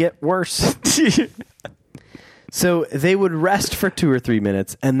 they get worse. So they would rest for 2 or 3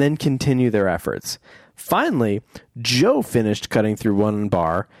 minutes and then continue their efforts. Finally, Joe finished cutting through one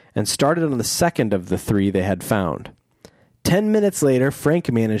bar and started on the second of the 3 they had found. 10 minutes later,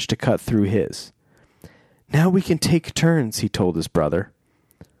 Frank managed to cut through his. Now we can take turns, he told his brother.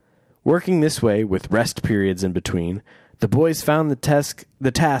 Working this way, with rest periods in between, the boys found the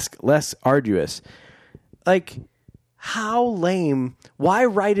task less arduous. Like, how lame. Why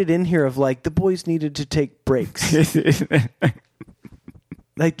write it in here of, like, the boys needed to take breaks?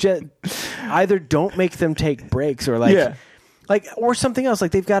 Like, either don't make them take breaks or, like, or something else.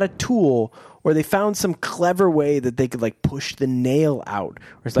 Like, they've got a tool, or they found some clever way that they could, like, push the nail out.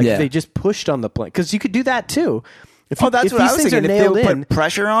 Or it's like if they just pushed on the plank. Because you could do that, too. That's what I was thinking. If they would put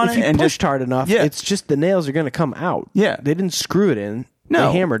pressure on it and pushed hard enough, it's just the nails are going to come out. Yeah. They didn't screw it in.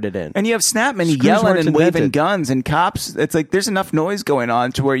 No. They hammered it in. And you have Snapman Screws yelling weren't and waving invented. guns and cops. It's like there's enough noise going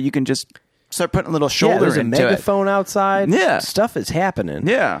on to where you can just start putting a little shoulder there's a into megaphone outside. Yeah. Stuff is happening.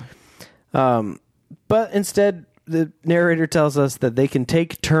 it. Yeah. But instead, the narrator tells us that they can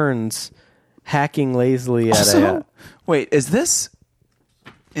take turns hacking lazily at a... Wait, is this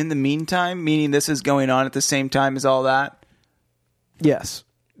in the meantime, meaning this is going on at the same time as all that? Yes.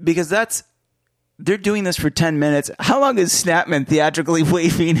 Because they're doing this for 10 minutes. How long is Snapman theatrically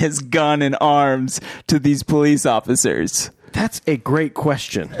waving his gun and arms to these police officers? That's a great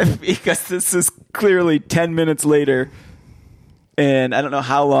question. Because this is clearly 10 minutes later, and I don't know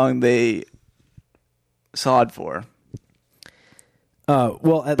how long they sawed for.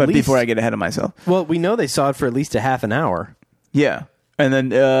 But But before I get ahead of myself. Well, we know they saw it for at least a half an hour. Yeah. And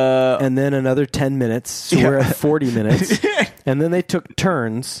then And then another 10 minutes. So we're at 40 minutes. And then they took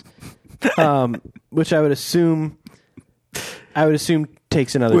turns, which I would assume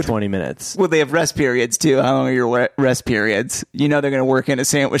takes another 20 minutes. well, they have rest periods too. How long are your rest periods? You know they're going to work in a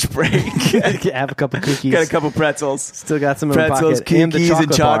sandwich break. Have a couple cookies. Got a couple pretzels. Still got some in Pretzels, the pocket. And the cookies,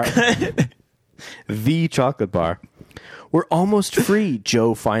 and chocolate bar. chocolate. The chocolate bar. We're almost free,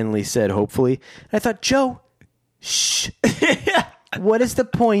 Joe finally said hopefully. And I thought, Joe, shh. What is the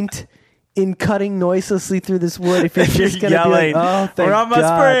point in cutting noiselessly through this wood if you're just going to be like, oh, thank We're almost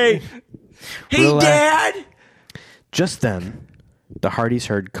God. free. Hey, Relax. Dad. Just then, the Hardys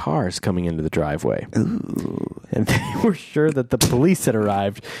heard cars coming into the driveway. Ooh. And they were sure that the police had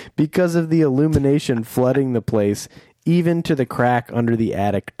arrived because of the illumination flooding the place, even to the crack under the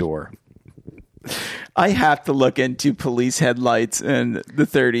attic door. I have to look into police headlights in the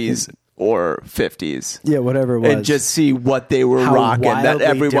 30s or 50s. Yeah, whatever it was. And just see what they were How rocking. That wildly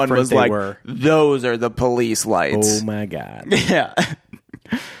everyone different was they like, were. those are the police lights. Oh, my God. Yeah.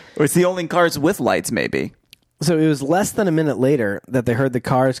 Or it's the only cars with lights, maybe. So it was less than a minute later that they heard the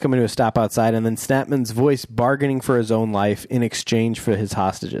cars coming to a stop outside, and then Snapman's voice bargaining for his own life in exchange for his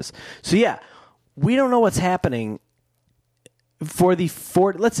hostages. So yeah, we don't know what's happening for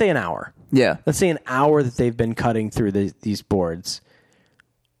let's say an hour. Yeah. Let's say an hour that they've been cutting through these boards.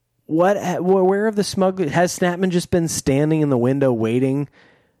 Where have the smugglers? Has Snapman just been standing in the window waiting?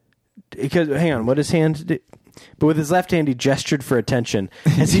 Because hang on, what his hand did? But with his left hand, he gestured for attention.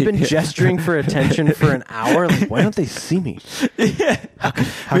 Has he been gesturing for attention for an hour? Like, why don't they see me? How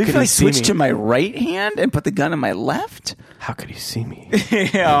Maybe could if I he see switch me? to my right hand and put the gun in my left? How could he see me?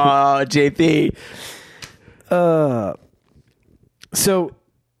 Oh, JP. So,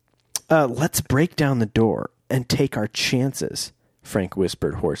 let's break down the door and take our chances, Frank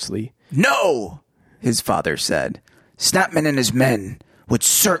whispered hoarsely. No, his father said. Snapman and his men would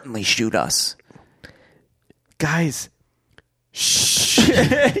certainly shoot us. Guys, shh.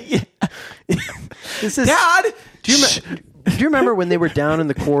 This is Dad! Do you remember when they were down in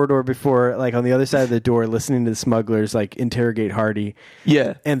the corridor before, like on the other side of the door, listening to the smugglers like interrogate Hardy?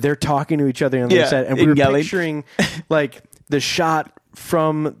 Yeah. And they're talking to each other on the Yeah, other side, and we and were yelling. picturing like the shot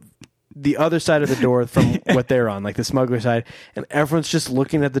from the other side of the door from what they're on, like the smuggler side, and everyone's just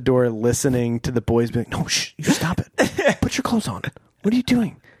looking at the door, listening to the boys being like, "No, shh, you stop it! Put your clothes on. What are you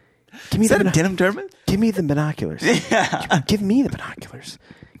doing? Give me Is that a denim turban? Give me the binoculars. Give me the binoculars.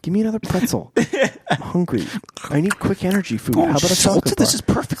 Give me another pretzel. I'm hungry. I need quick energy food. Oh, How about a salted? chocolate bar? This is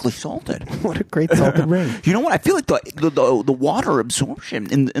perfectly salted. What a great salted ring. You know what? I feel like the water absorption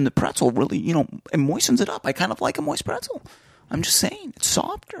in the pretzel really, it moistens it up. I kind of like a moist pretzel. I'm just saying, it's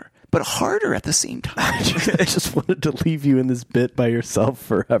softer, but harder at the same time. I just wanted to leave you in this bit by yourself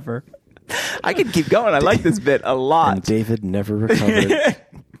forever. I could keep going. I like this bit a lot. And David never recovered.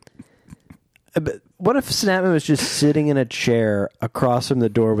 But what if Snapman was just sitting in a chair across from the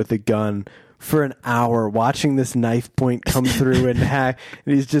door with a gun for an hour, watching this knife point come through and hack?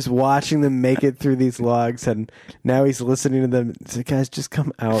 And he's just watching them make it through these logs, and now he's listening to them. He's like, guys, just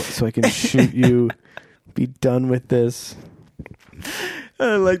come out so I can shoot you. Be done with this.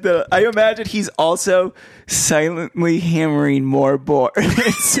 I like that. I imagine he's also silently hammering more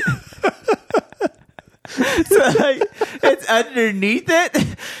boards. So like it's underneath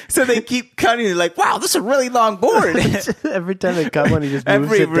it, so they keep cutting it. Like, wow, this is a really long board. Every time they cut one, he just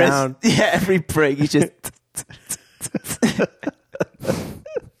moves it down. Yeah, every break, he just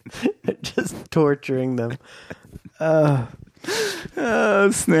Just torturing them. oh,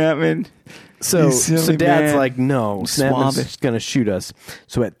 Snapman. So You silly Dad's man. like, no, Snapman's Swab it. going to shoot us.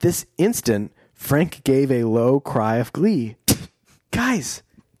 So at this instant, Frank gave a low cry of glee. Guys,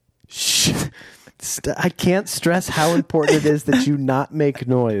 I can't stress how important it is that you not make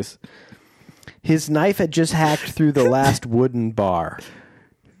noise. His knife had just hacked through the last wooden bar.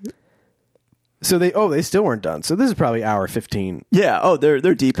 So they still weren't done. So this is probably hour 15. Yeah. Oh, they're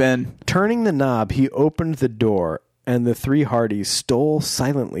deep in. Turning the knob, he opened the door, and the three Hardys stole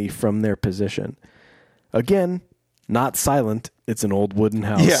silently from their position. Again, not silent. It's an old wooden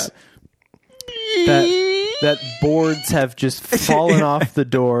house. Yeah. That boards have just fallen off the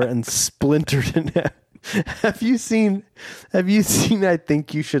door and splintered in half. Have you seen I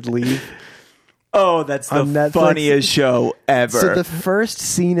Think You Should Leave? Oh, that's the On Netflix. funniest show ever. So the first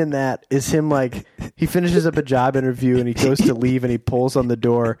scene in that is him, like, he finishes up a job interview and he goes to leave and he pulls on the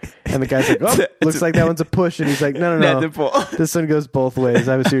door and the guy's like, oh, looks like that one's a push, and he's like, no, Not the pull. this one goes both ways.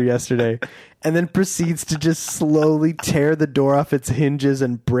 I was here yesterday. And then proceeds to just slowly tear the door off its hinges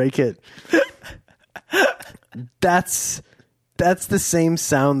and break it. That's the same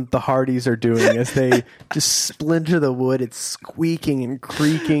sound the Hardys are doing as they just splinter the wood. It's squeaking and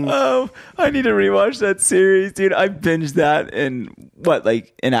creaking. Oh, I need to rewatch that series, dude. I binged that in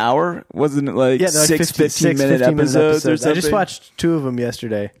like an hour? Wasn't it like Yeah, they're like 15-minute 15-minute episodes or something? I just watched 2 of them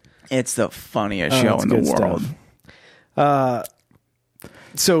yesterday. It's the funniest Oh, show it's in the good world. stuff.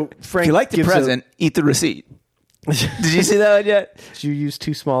 So Frank, If you like the gives present, eat the receipt. Did you see that one yet? Did you use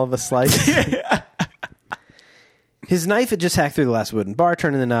too small of a slice? His knife had just hacked through the last wooden bar.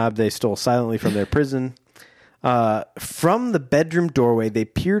 Turning the knob, they stole silently from their prison. From the bedroom doorway, they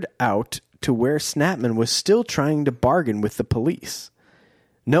peered out to where Snapman was still trying to bargain with the police.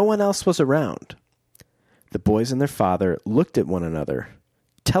 No one else was around. The boys and their father looked at one another,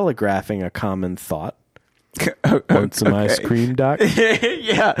 telegraphing a common thought. Want some ice cream, Doc?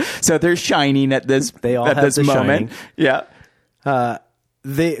 Yeah. So they're shining at this. They all at have this the moment. shining. Yeah.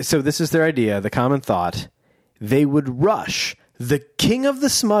 So this is their idea, the common thought. They would rush the king of the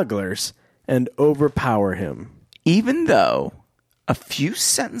smugglers and overpower him. Even though a few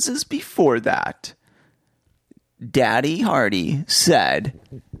sentences before that, Daddy Hardy said,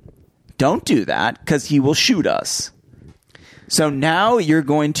 "Don't do that because he will shoot us." So now you're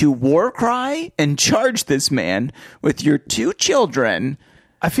going to war cry and charge this man with your 2 children.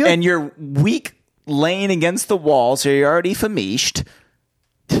 I feel and you're weak laying against the wall, so you're already famished.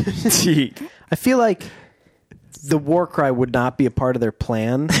 I feel like the war cry would not be a part of their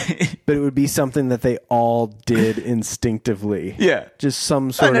plan, but it would be something that they all did instinctively. Yeah. Just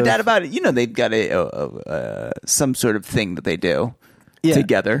some sort No of... doubt about it. You know, they've got some sort of thing that they do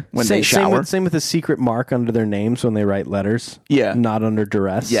together when they shower. Same with a secret mark under their names when they write letters. Yeah. Not under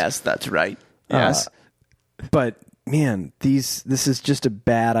duress. Yes, that's right. Yes. But, man, this is just a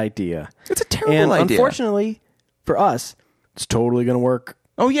bad idea. It's a terrible And idea. unfortunately, for us, it's totally going to work.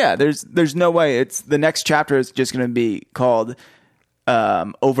 Oh yeah, there's no way. It's the next chapter is just going to be called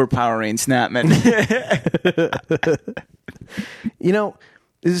overpowering Snapman. You know,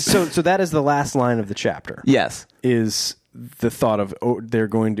 so that is the last line of the chapter. Yes. Is the thought of they're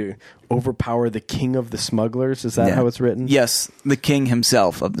going to overpower the king of the smugglers? Is that how it's written? Yes, the king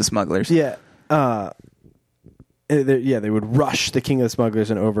himself of the smugglers. Yeah. They would rush the king of the smugglers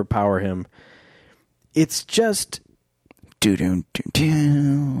and overpower him. It's just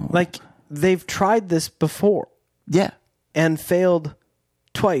like they've tried this before. Yeah. And failed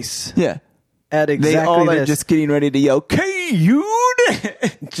twice. Yeah. At exactly they all are this. just getting ready to yell, "K-Unit!"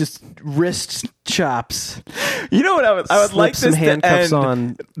 just wrist chops. You know what I would Slip like some this to handcuffs end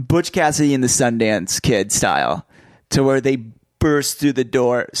on. Butch Cassidy and the Sundance Kid style, to where they burst through the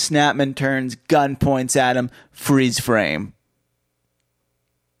door, Snapman turns, gun points at him, freeze frame.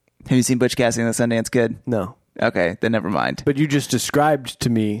 Have you seen Butch Cassidy and the Sundance Kid? No. Okay, then never mind. But you just described to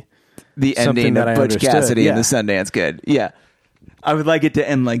me The something ending that of I Butch understood, Cassidy and yeah. the Sundance Kid. Yeah. I would like it to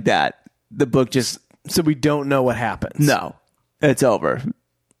end like that. The book just, So we don't know what happens. no, it's over.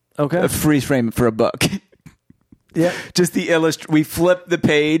 Okay. A freeze frame for a book. Yeah. Just we flip the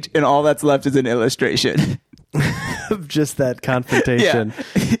page and all that's left is an illustration. Just that confrontation.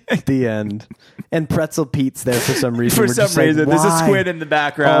 The end. And Pretzel Pete's there for some reason. For We're some just like, reason. There's a why? squid in the Oh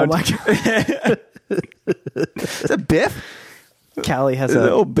background. my God. Is that Biff? Callie has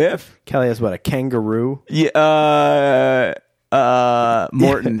Oh, Biff. Callie has what, a kangaroo? Yeah,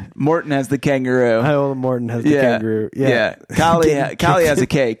 Morton. Morton has the kangaroo. How Morton has the kangaroo. Yeah. Callie has a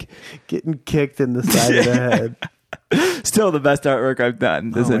cake. Getting kicked in the side of the head. Still the best artwork I've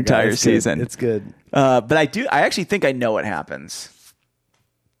done this Oh my God, entire it's good. season. It's good. But I actually think I know what happens.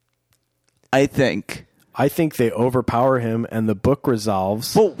 I think they overpower him and the book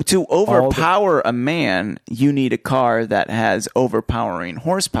resolves. Well, to overpower a man, you need a car that has overpowering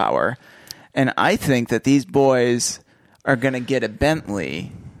horsepower. And I think that these boys are going to get a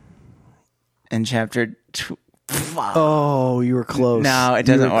Bentley in chapter 2. Oh, you were close. No, it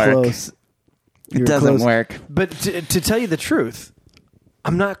You doesn't were work. close. It doesn't work. But to tell you the truth,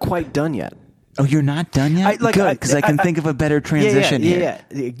 I'm not quite done yet. Oh, you're not done yet? Good, because I can think of a better transition here.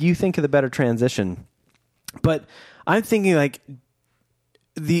 Yeah. You think of the better transition. But I'm thinking like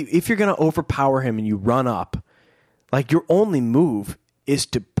if you're going to overpower him and you run up, like your only move is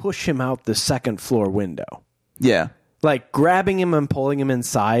to push him out the second floor window. Yeah. Like grabbing him and pulling him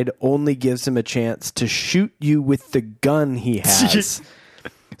inside only gives him a chance to shoot you with the gun he has.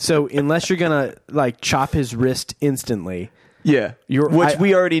 So unless you're going to like chop his wrist instantly. Yeah. Which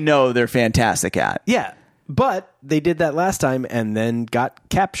we already know they're fantastic at. Yeah. But they did that last time and then got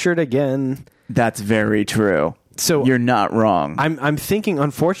captured again. That's very true. So you're not wrong. I'm thinking,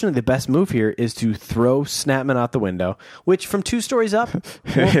 unfortunately, the best move here is to throw Snapman out the window, which from 2 stories up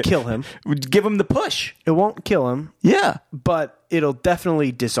won't kill him. Give him the push. It won't kill him, Yeah. but it'll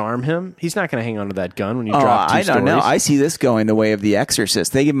definitely disarm him. He's not going to hang on to that gun when you drop 2 I stories. don't know. I see this going the way of The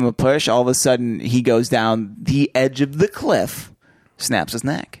Exorcist. They give him a push. All of a sudden, he goes down the edge of the cliff, snaps his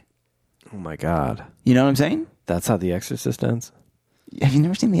neck. Oh, my God. You know what I'm saying? That's how The Exorcist ends? Have you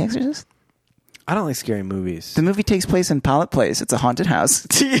never seen The Exorcist? I don't like scary movies. The movie takes place in Pallet Place. It's a haunted house.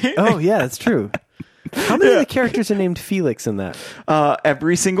 Oh, yeah, that's true. How many of the characters are named Felix in that?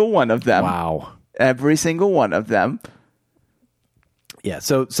 Every single one of them. Wow. Every single one of them. Yeah,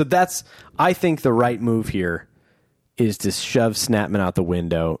 so that's, I think the right move here is to shove Snapman out the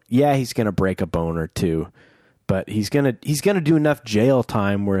window. Yeah, he's going to break a bone or two, but he's going to do enough jail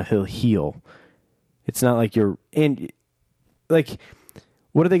time where he'll heal. It's not like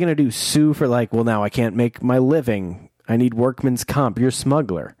what are they going to do? Sue for like, well, now I can't make my living. I need workman's comp. You're a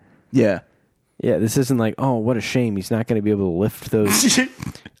smuggler. Yeah. Yeah, this isn't like, oh, what a shame. He's not going to be able to lift those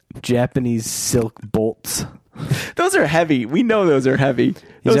Japanese silk bolts. Those are heavy. We know those are heavy.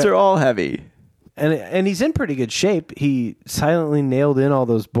 Those are all heavy. And he's in pretty good shape. He silently nailed in all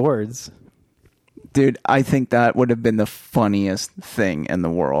those boards. Dude, I think that would have been the funniest thing in the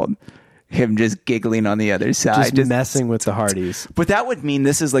world. Him just giggling on the other side. Just messing with the Hardys. But that would mean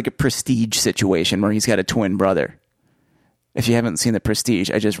this is like a Prestige situation where he's got a twin brother. If you haven't seen The Prestige,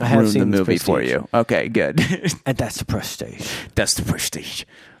 I just ruined the movie for you. Okay, good. And that's the Prestige. That's The Prestige.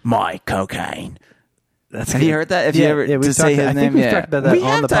 My cocaine. That's Have you heard that? Have you ever we've to say his I name? think we've talked about that we on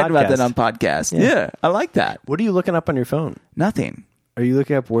have the talked about podcast. that on podcast. Yeah, I like that. What are you looking up on your phone? Nothing. Are you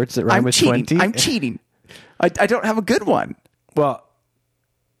looking up words that rhyme I'm with cheating. 20? I'm cheating. I don't have a good one. Well,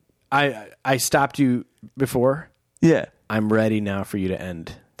 I stopped you before. Yeah. I'm ready now for you to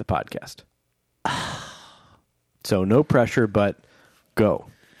end the podcast. So no pressure, but go.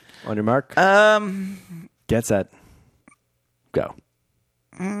 On your mark. Get set. Go.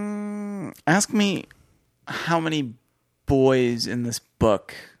 Ask me how many boys in this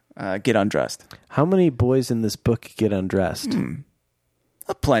book get undressed. How many boys in this book get undressed?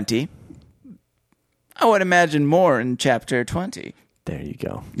 Plenty. I would imagine more in chapter 20. There you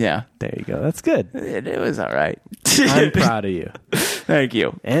go. Yeah. There you go. That's good. It was all right. I'm proud of you. Thank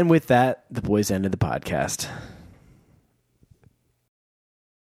you. And with that, the boys ended the podcast.